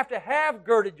 You have to have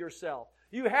girded yourself.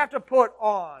 You have to put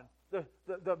on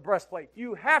the breastplate.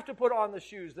 You have to put on the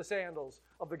shoes, the sandals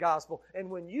of the gospel. And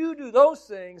when you do those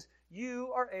things,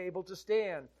 you are able to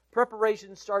stand.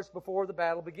 Preparation starts before the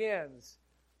battle begins.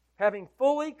 Having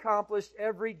fully accomplished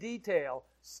every detail,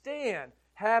 stand,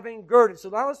 having girded. So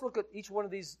now let's look at each one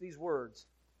of these words.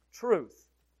 Truth,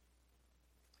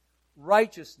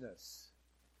 righteousness,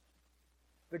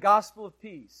 the gospel of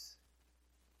peace.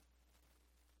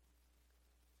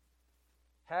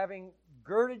 Having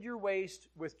girded your waist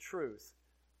with truth.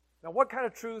 Now, what kind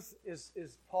of truth is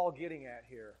Paul getting at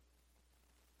here?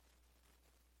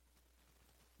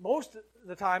 Most of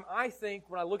the time, I think,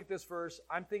 when I look at this verse,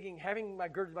 I'm thinking having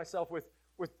girded myself with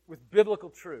biblical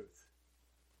truth.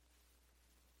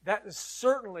 That is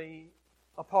certainly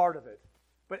a part of it.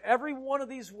 But every one of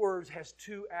these words has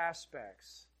 2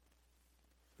 aspects.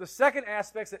 The second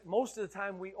aspect that most of the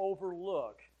time we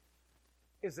overlook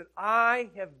is that I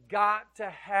have got to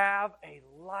have a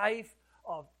life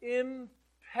of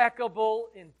impeccable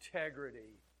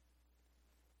integrity.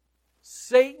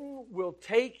 Satan will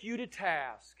take you to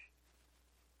task.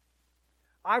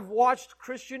 I've watched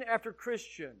Christian after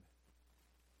Christian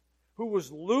who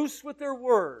was loose with their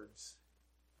words,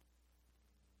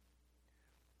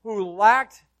 who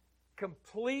lacked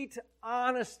complete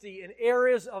honesty in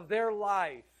areas of their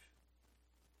life,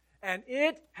 and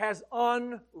it has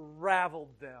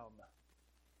unraveled them.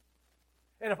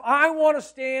 And if I want to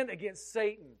stand against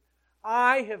Satan,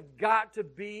 I have got to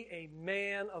be a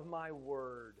man of my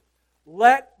word.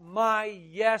 Let my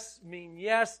yes mean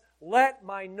yes. Let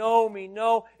my no mean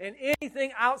no. And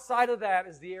anything outside of that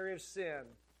is the area of sin.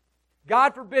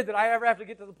 God forbid that I ever have to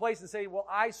get to the place and say, well,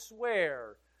 I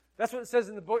swear. That's what it says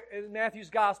in the book, in Matthew's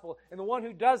gospel. And the one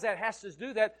who does that has to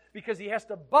do that because he has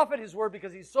to buffet his word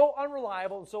because he's so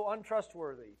unreliable and so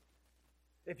untrustworthy.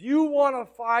 If you want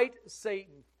to fight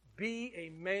Satan, be a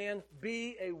man,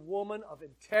 be a woman of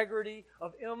integrity,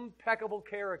 of impeccable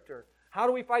character. How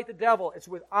do we fight the devil? It's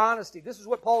with honesty. This is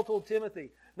what Paul told Timothy.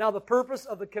 Now, the purpose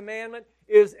of the commandment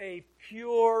is a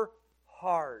pure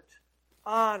heart.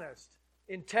 Honest.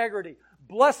 Integrity.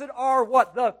 Blessed are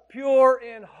what? The pure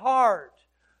in heart.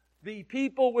 The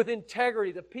people with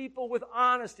integrity. The people with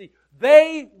honesty.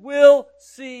 They will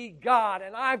see God.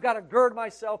 And I've got to gird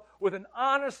myself with an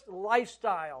honest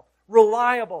lifestyle.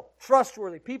 Reliable.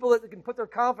 Trustworthy. People that can put their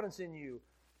confidence in you.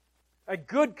 A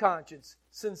good conscience.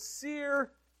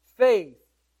 Sincere faith,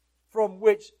 from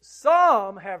which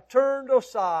some have turned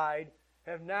aside,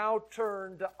 have now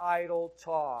turned to idle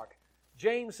talk.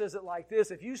 James says it like this: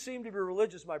 if you seem to be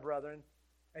religious, my brethren,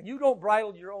 and you don't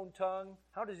bridle your own tongue,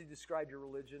 how does he describe your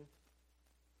religion?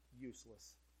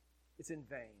 Useless. It's in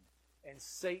vain. And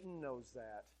Satan knows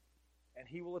that. And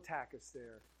he will attack us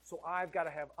there. So I've got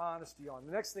to have honesty on.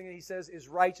 The next thing that he says is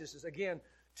righteousness. Again,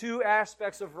 two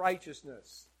aspects of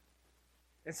righteousness.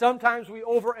 And sometimes we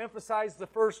overemphasize the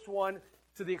first one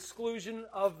to the exclusion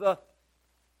of the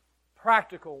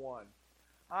practical one.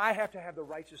 I have to have the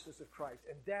righteousness of Christ,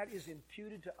 and that is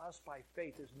imputed to us by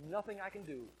faith. There's nothing I can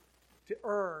do to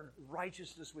earn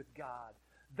righteousness with God.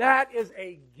 That is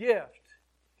a gift.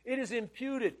 It is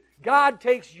imputed. God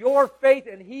takes your faith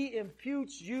and He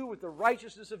imputes you with the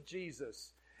righteousness of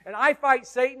Jesus. And I fight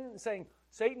Satan saying,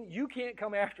 Satan, you can't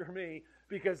come after me,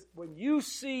 because when you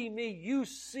see me, you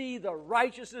see the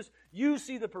righteousness, you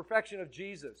see the perfection of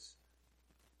Jesus.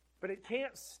 But it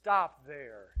can't stop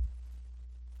there.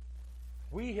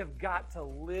 We have got to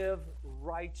live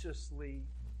righteously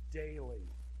daily.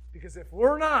 Because if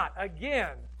we're not,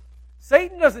 again,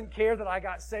 Satan doesn't care that I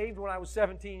got saved when I was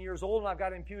 17 years old and I've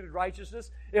got imputed righteousness.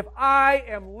 If I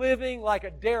am living like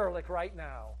a derelict right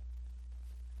now,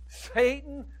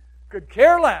 Satan could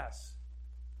care less.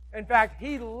 In fact,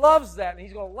 he loves that, and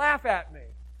he's going to laugh at me.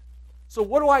 So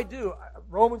what do?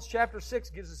 Romans chapter 6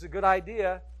 gives us a good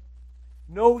idea.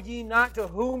 Know ye not to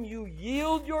whom you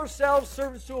yield yourselves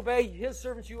servants to obey, His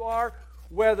servants you are,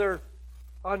 whether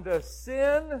unto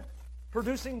sin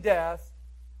producing death,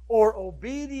 or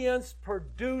obedience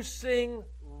producing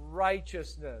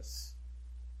righteousness.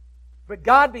 But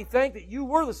God be thanked that you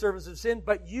were the servants of sin,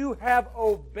 but you have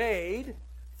obeyed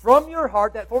from your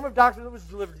heart that form of doctrine that was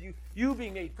delivered to you, you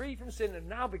being made free from sin, and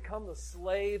now become the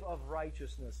slave of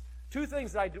righteousness. Two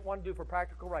things that I want to do for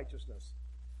practical righteousness.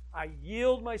 I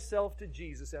yield myself to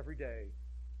Jesus every day.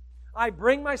 I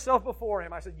bring myself before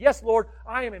Him. I said, yes, Lord,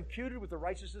 I am imputed with the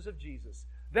righteousness of Jesus.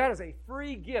 That is a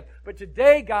free gift. But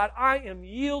today, God, I am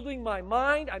yielding my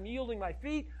mind, I'm yielding my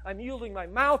feet, I'm yielding my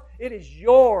mouth. It is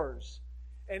yours.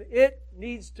 And it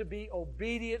needs to be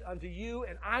obedient unto you,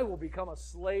 and I will become a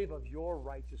slave of your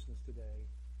righteousness today.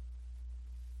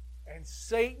 And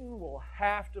Satan will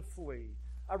have to flee.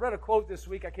 I read a quote this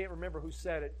week, I can't remember who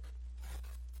said it,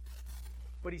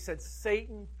 but he said,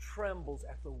 Satan trembles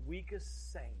at the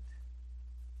weakest saint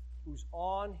who's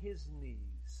on his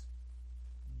knees,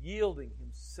 yielding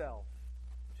himself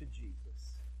to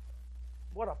Jesus.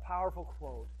 What a powerful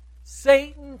quote.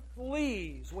 Satan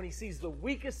flees when he sees the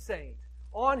weakest saint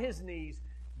on his knees,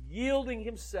 yielding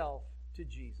himself to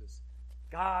Jesus.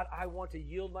 God, I want to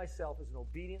yield myself as an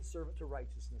obedient servant to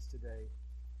righteousness today.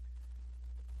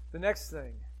 The next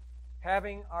thing,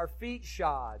 having our feet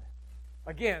shod.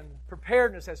 Again,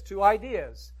 preparedness has two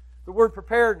ideas. The word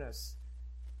preparedness,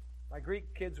 my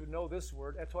Greek kids would know this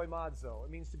word, etoimazo.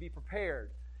 It means to be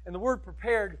prepared. And the word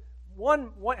prepared, one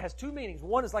has two meanings.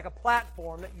 One is like a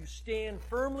platform that you stand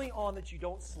firmly on that you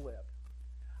don't slip.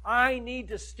 I need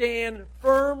to stand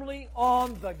firmly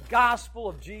on the gospel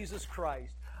of Jesus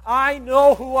Christ. I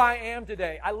know who I am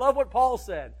today. I love what Paul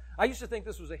said. I used to think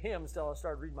this was a hymn until I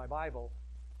started reading my Bible.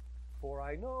 For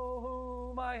I know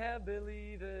whom I have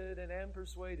believed and am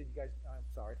persuaded. You guys, I'm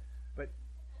sorry. But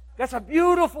that's a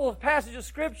beautiful passage of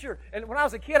Scripture. And when I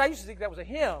was a kid, I used to think that was a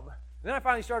hymn. And then I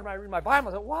finally started reading my Bible.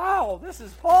 I thought, wow, this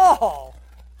is Paul.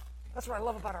 That's what I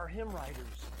love about our hymn writers.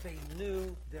 They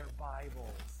knew their Bibles.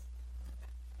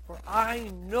 For I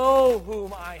know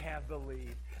whom I have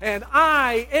believed, and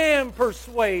I am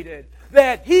persuaded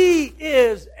that He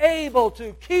is able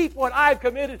to keep what I've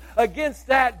committed against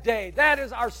that day. That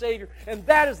is our Savior, and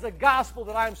that is the gospel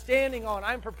that I'm standing on.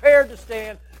 I'm prepared to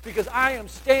stand because I am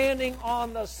standing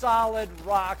on the solid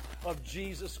rock of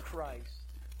Jesus Christ.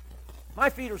 My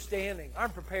feet are standing.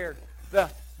 I'm prepared. The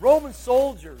Roman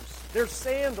soldiers, their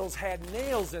sandals had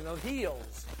nails in the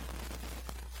heels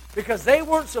because they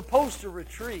weren't supposed to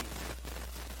retreat.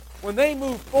 When they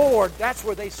moved forward, that's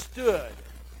where they stood.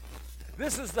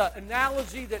 This is the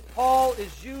analogy that Paul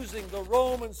is using, the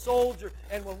Roman soldier.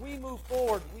 And when we move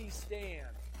forward, we stand.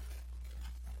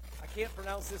 I can't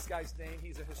pronounce this guy's name.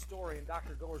 He's a historian.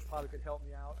 Dr. Goers probably could help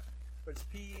me out. But it's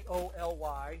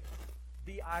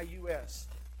Polybius.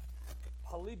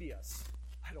 Polybius.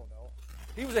 I don't know.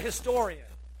 He was a historian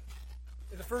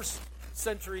in the 1st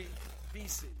century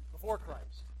BC, before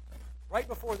Christ. Right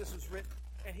before this was written.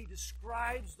 And he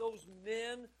describes those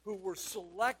men who were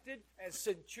selected as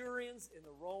centurions in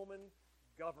the Roman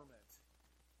government.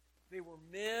 They were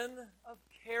men of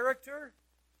character,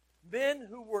 men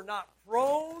who were not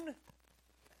prone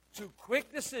to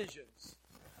quick decisions,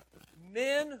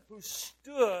 men who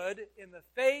stood in the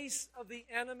face of the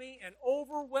enemy and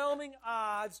overwhelming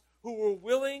odds, who were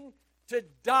willing to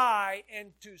die and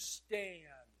to stand.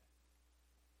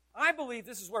 I believe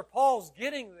this is where Paul's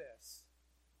getting this.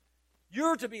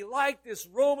 You're to be like this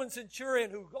Roman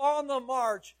centurion who on the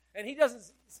march, and he doesn't,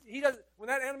 when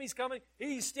that enemy's coming,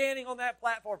 he's standing on that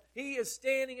platform. He is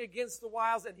standing against the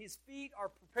wiles, and his feet are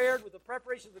prepared with the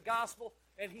preparation of the gospel,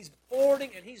 and he's forwarding,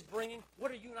 and he's bringing,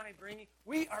 what are you and I bringing?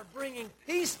 We are bringing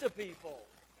peace to people.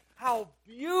 How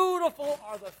beautiful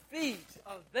are the feet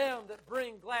of them that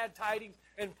bring glad tidings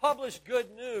and publish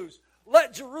good news.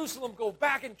 Let Jerusalem go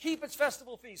back and keep its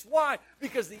festival feast. Why?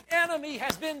 Because the enemy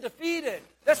has been defeated.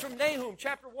 That's from Nahum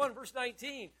chapter 1, verse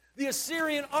 19. The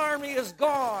Assyrian army is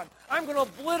gone. I'm going to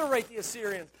obliterate the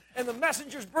Assyrians. And the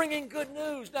messenger's bringing good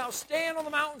news. Now stand on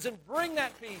the mountains and bring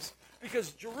that peace,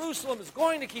 because Jerusalem is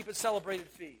going to keep its celebrated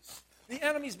feast. The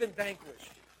enemy's been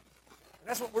vanquished. And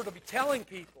that's what we're to be telling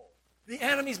people. The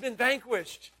enemy's been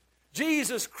vanquished.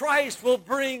 Jesus Christ will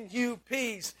bring you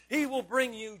peace. He will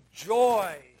bring you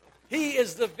joy. He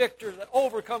is the victor that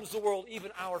overcomes the world,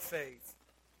 even our faith.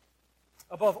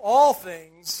 Above all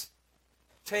things,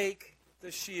 take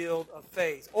the shield of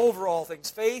faith. Over all things.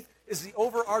 Faith is the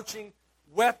overarching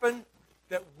weapon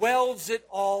that welds it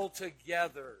all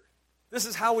together. This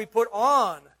is how we put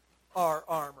on our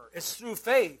armor. It's through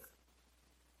faith.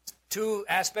 2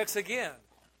 aspects again.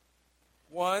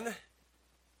 One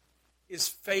is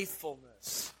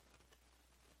faithfulness.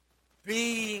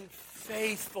 Being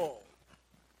faithful.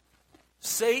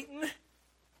 Satan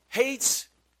hates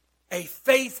a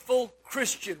faithful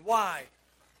Christian. Why?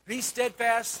 Be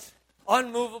steadfast,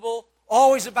 unmovable,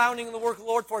 always abounding in the work of the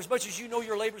Lord, for as much as you know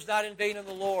your labor is not in vain in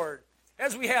the Lord.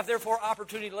 As we have, therefore,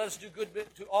 opportunity, let us do good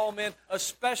to all men,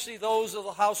 especially those of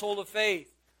the household of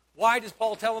faith. Why does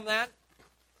Paul tell them that?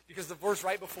 Because the verse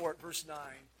right before it, verse 9,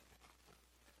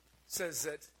 says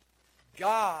that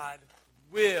God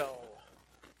will,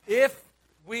 if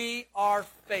we are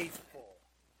faithful,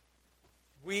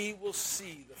 we will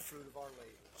see the fruit of our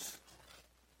labors.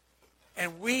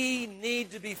 And we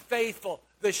need to be faithful.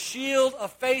 The shield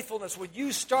of faithfulness. When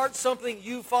you start something,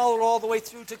 you follow it all the way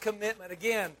through to commitment.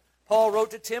 Again, Paul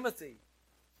wrote to Timothy.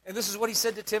 And this is what he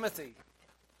said to Timothy.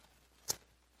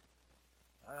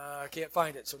 I can't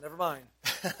find it, so never mind.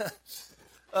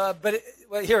 But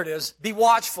here it is. Be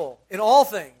watchful in all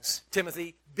things,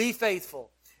 Timothy. Be faithful.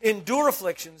 Endure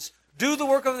afflictions. Do the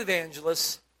work of the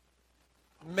evangelist.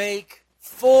 Make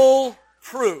full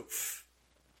proof.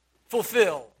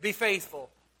 Fulfill. Be faithful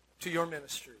to your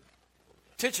ministry.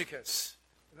 Tychicus.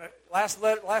 Last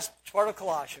part of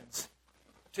Colossians.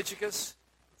 Tychicus.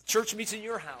 The church meets in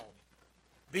your house.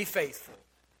 Be faithful.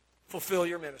 Fulfill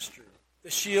your ministry. The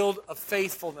shield of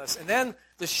faithfulness. And then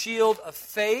the shield of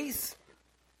faith.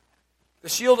 The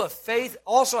shield of faith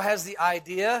also has the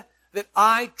idea that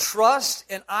I trust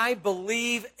and I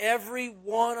believe every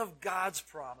one of God's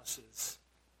promises.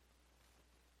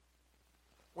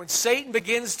 When Satan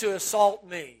begins to assault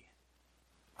me,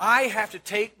 I have to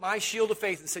take my shield of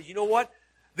faith and say, you know what?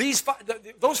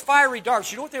 Those fiery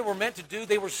darts, you know what they were meant to do?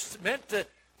 They were meant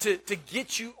to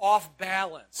get you off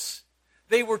balance.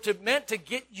 They were meant to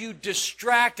get you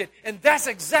distracted. And that's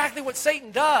exactly what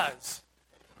Satan does.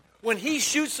 When he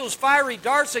shoots those fiery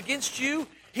darts against you,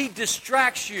 he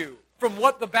distracts you from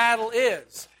what the battle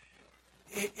is.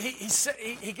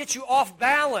 He gets you off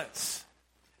balance.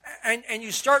 And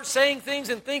you start saying things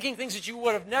and thinking things that you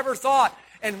would have never thought.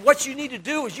 And what you need to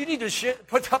do is you need to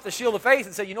put up the shield of faith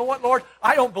and say, you know what, Lord?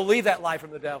 I don't believe that lie from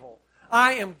the devil.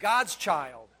 I am God's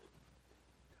child.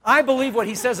 I believe what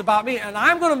he says about me, and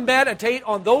I'm going to meditate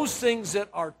on those things that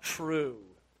are true.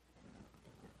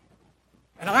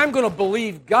 And I'm going to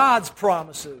believe God's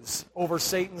promises over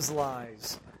Satan's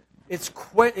lies. It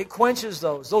quenches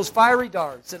those fiery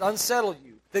darts that unsettle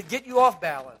you, that get you off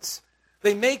balance.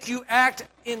 They make you act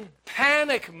in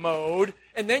panic mode,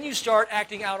 and then you start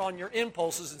acting out on your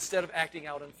impulses instead of acting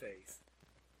out in faith.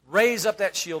 Raise up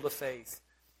that shield of faith.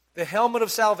 The helmet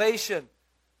of salvation.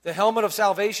 The helmet of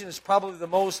salvation is probably the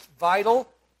most vital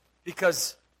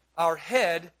because our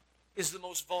head is the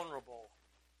most vulnerable.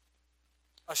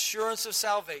 Assurance of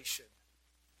salvation,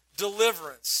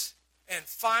 deliverance, and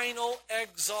final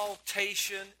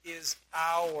exaltation is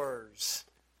ours.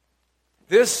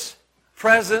 This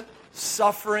present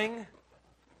suffering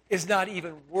is not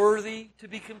even worthy to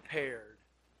be compared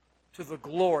to the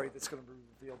glory that's going to be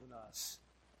revealed in us.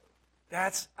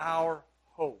 That's our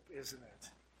hope, isn't it?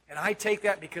 And I take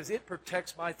that because it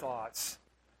protects my thoughts.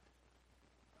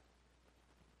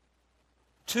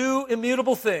 Two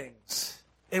immutable things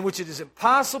in which it is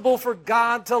impossible for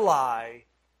God to lie,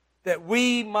 that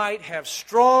we might have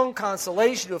strong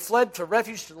consolation who have fled to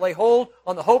refuge to lay hold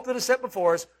on the hope that is set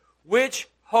before us, which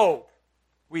hope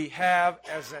we have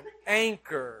as an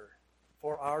anchor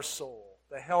for our soul,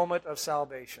 the helmet of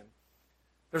salvation.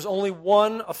 There's only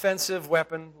one offensive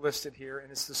weapon listed here,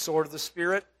 and it's the sword of the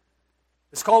Spirit.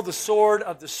 It's called the sword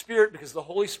of the Spirit because the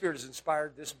Holy Spirit has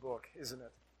inspired this book, isn't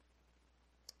it?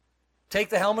 Take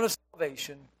the helmet of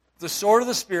salvation, the sword of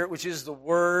the Spirit, which is the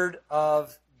Word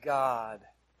of God.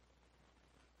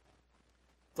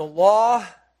 The law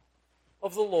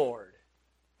of the Lord.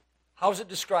 How is it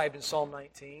described in Psalm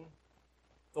 19?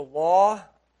 The law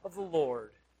of the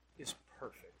Lord is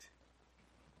perfect,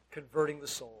 converting the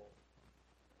soul.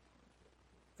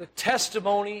 The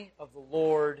testimony of the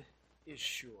Lord is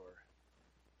sure,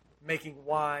 making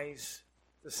wise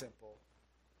the simple.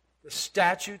 The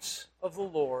statutes of the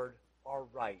Lord are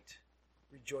right,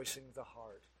 rejoicing the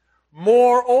heart.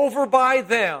 Moreover, by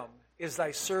them is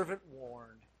thy servant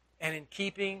warned, and in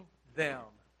keeping them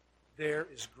there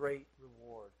is great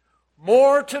reward.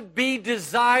 More to be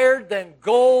desired than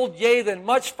gold, yea, than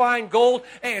much fine gold,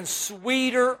 and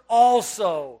sweeter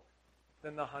also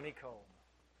than the honeycomb.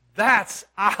 That's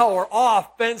our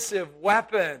offensive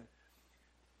weapon.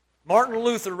 Martin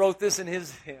Luther wrote this in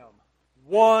his hymn,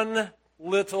 one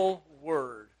little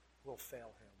word will fail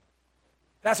him.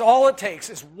 That's all it takes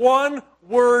is one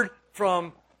word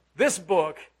from this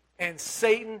book, and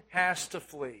Satan has to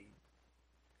flee.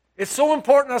 It's so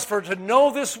important for us to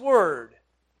know this word.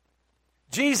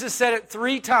 Jesus said it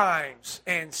 3 times,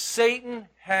 and Satan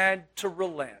had to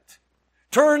relent.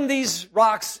 Turn these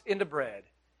rocks into bread.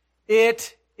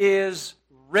 It is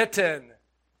written.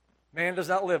 Man does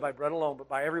not live by bread alone, but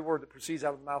by every word that proceeds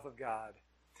out of the mouth of God.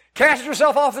 Cast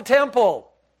yourself off the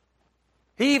temple.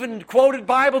 He even quoted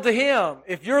Bible to him.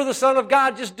 If you're the Son of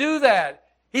God, just do that.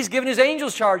 He's given His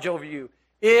angels charge over you.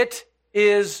 It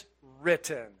is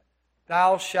written.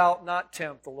 Thou shalt not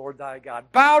tempt the Lord thy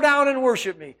God. Bow down and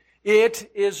worship me. It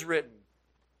is written.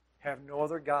 Have no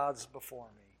other gods before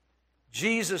me.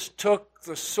 Jesus took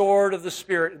the sword of the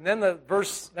Spirit. And then the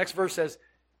next verse says,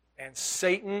 and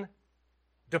Satan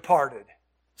departed.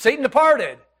 Satan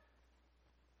departed.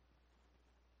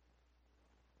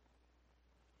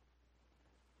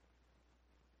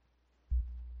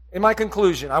 In my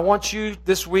conclusion, I want you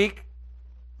this week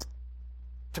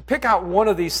to pick out one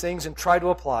of these things and try to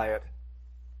apply it.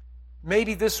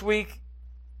 Maybe this week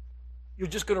you're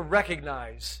just going to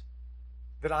recognize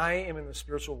that I am in the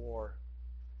spiritual war,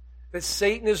 that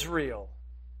Satan is real,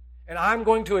 and I'm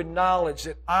going to acknowledge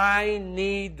that I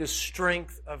need the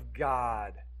strength of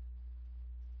God.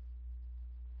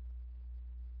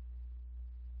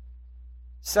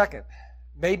 Second,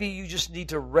 maybe you just need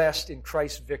to rest in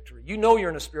Christ's victory. You know you're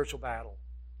in a spiritual battle.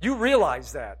 You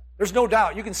realize that. There's no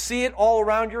doubt. You can see it all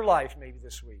around your life maybe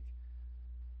this week.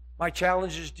 My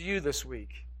challenge is to you this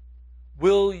week.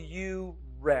 Will you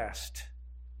rest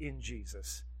in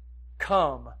Jesus?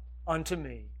 Come unto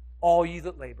me, all ye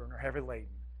that labor and are heavy laden.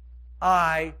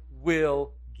 I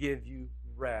will give you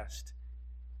rest.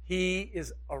 He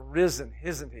is arisen,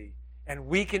 isn't He? And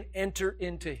we can enter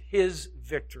into His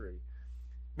victory.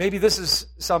 Maybe this is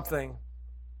something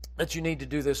that you need to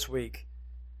do this week.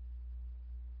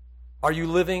 Are you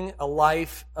living a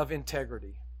life of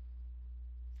integrity?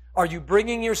 Are you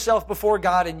bringing yourself before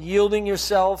God and yielding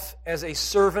yourself as a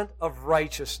servant of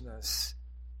righteousness?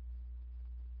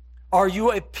 Are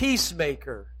you a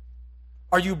peacemaker?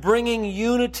 Are you bringing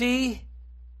unity,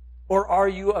 or are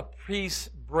you a peace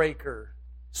breaker,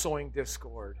 sowing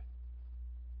discord?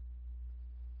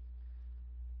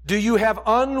 Do you have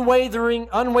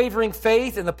unwavering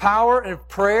faith in the power and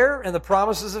prayer and the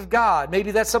promises of God?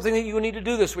 Maybe that's something that you need to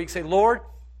do this week. Say, Lord,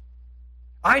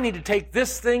 I need to take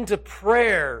this thing to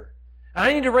prayer. And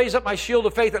I need to raise up my shield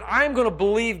of faith that I'm going to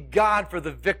believe God for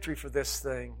the victory for this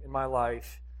thing in my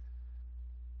life.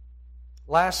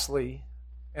 Lastly,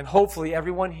 and hopefully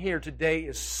everyone here today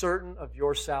is certain of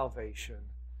your salvation.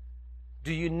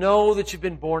 Do you know that you've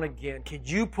been born again? Can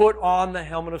you put on the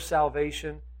helmet of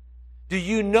salvation? Do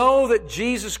you know that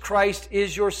Jesus Christ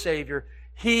is your Savior?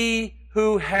 He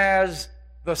who has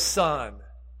the Son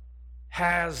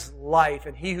has life,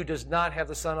 and he who does not have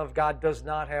the Son of God does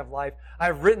not have life.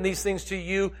 I've written these things to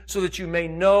you so that you may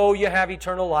know you have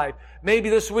eternal life. Maybe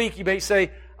this week you may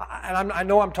say, and I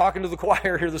know I'm talking to the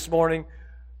choir here this morning,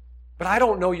 but I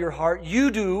don't know your heart.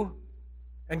 You do.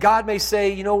 And God may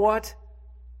say, you know what?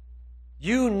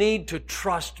 You need to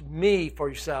trust me for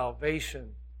your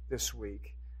salvation this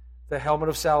week. The helmet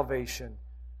of salvation.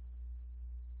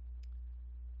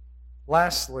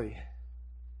 Lastly,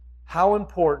 how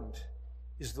important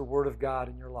is the Word of God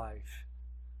in your life?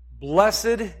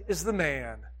 Blessed is the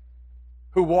man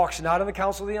who walks not in the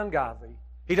counsel of the ungodly.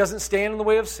 He doesn't stand in the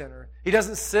way of sinner. He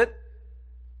doesn't sit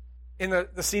in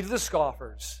the seat of the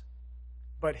scoffers.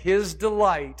 But his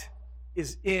delight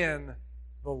is in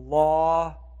the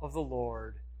law of the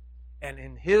Lord. And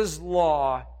in his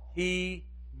law he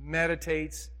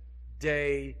meditates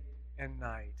day and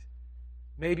night.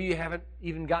 Maybe you haven't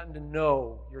even gotten to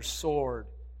know your sword.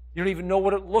 You don't even know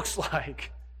what it looks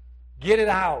like. Get it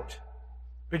out.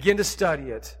 Begin to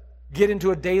study it. Get into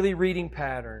a daily reading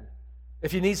pattern.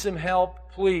 If you need some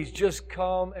help, please just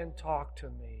come and talk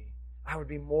to me. I would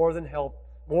be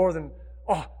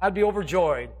I'd be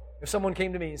overjoyed if someone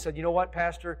came to me and said, you know what,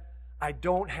 Pastor, I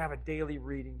don't have a daily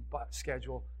reading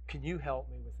schedule. Can you help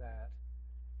me with that?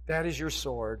 That is your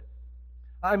sword.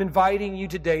 I'm inviting you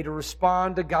today to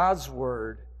respond to God's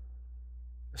Word,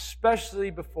 especially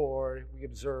before we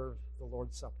observe the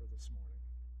Lord's Supper this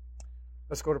morning.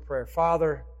 Let's go to prayer.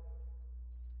 Father,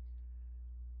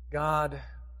 God,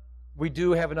 we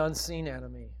do have an unseen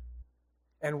enemy,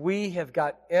 and we have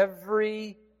got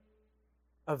every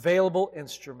available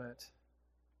instrument.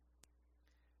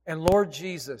 And Lord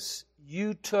Jesus,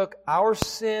 you took our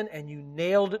sin and you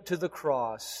nailed it to the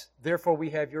cross. Therefore,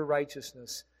 we have your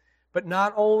righteousness. But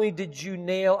not only did you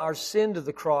nail our sin to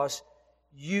the cross,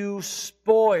 you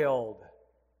spoiled,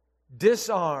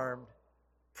 disarmed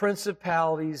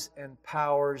principalities and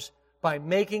powers by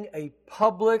making a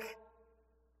public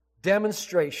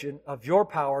demonstration of your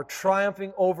power,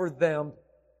 triumphing over them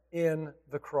in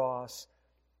the cross.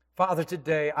 Father,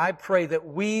 today I pray that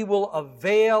we will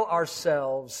avail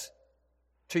ourselves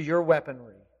to your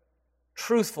weaponry,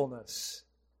 truthfulness,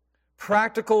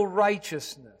 practical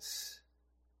righteousness,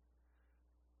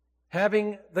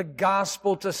 having the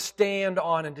gospel to stand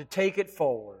on and to take it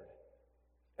forward,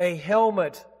 a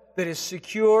helmet that is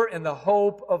secure in the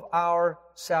hope of our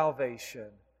salvation.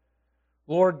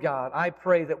 Lord God, I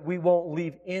pray that we won't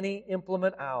leave any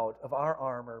implement out of our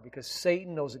armor because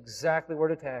Satan knows exactly where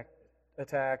to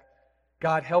attack.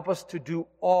 God, help us to do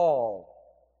all.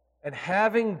 And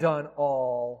having done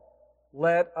all,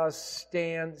 let us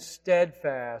stand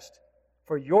steadfast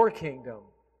for your kingdom,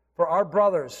 for our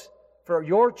brothers, for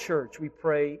your church, we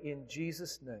pray in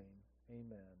Jesus' name.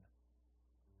 Amen.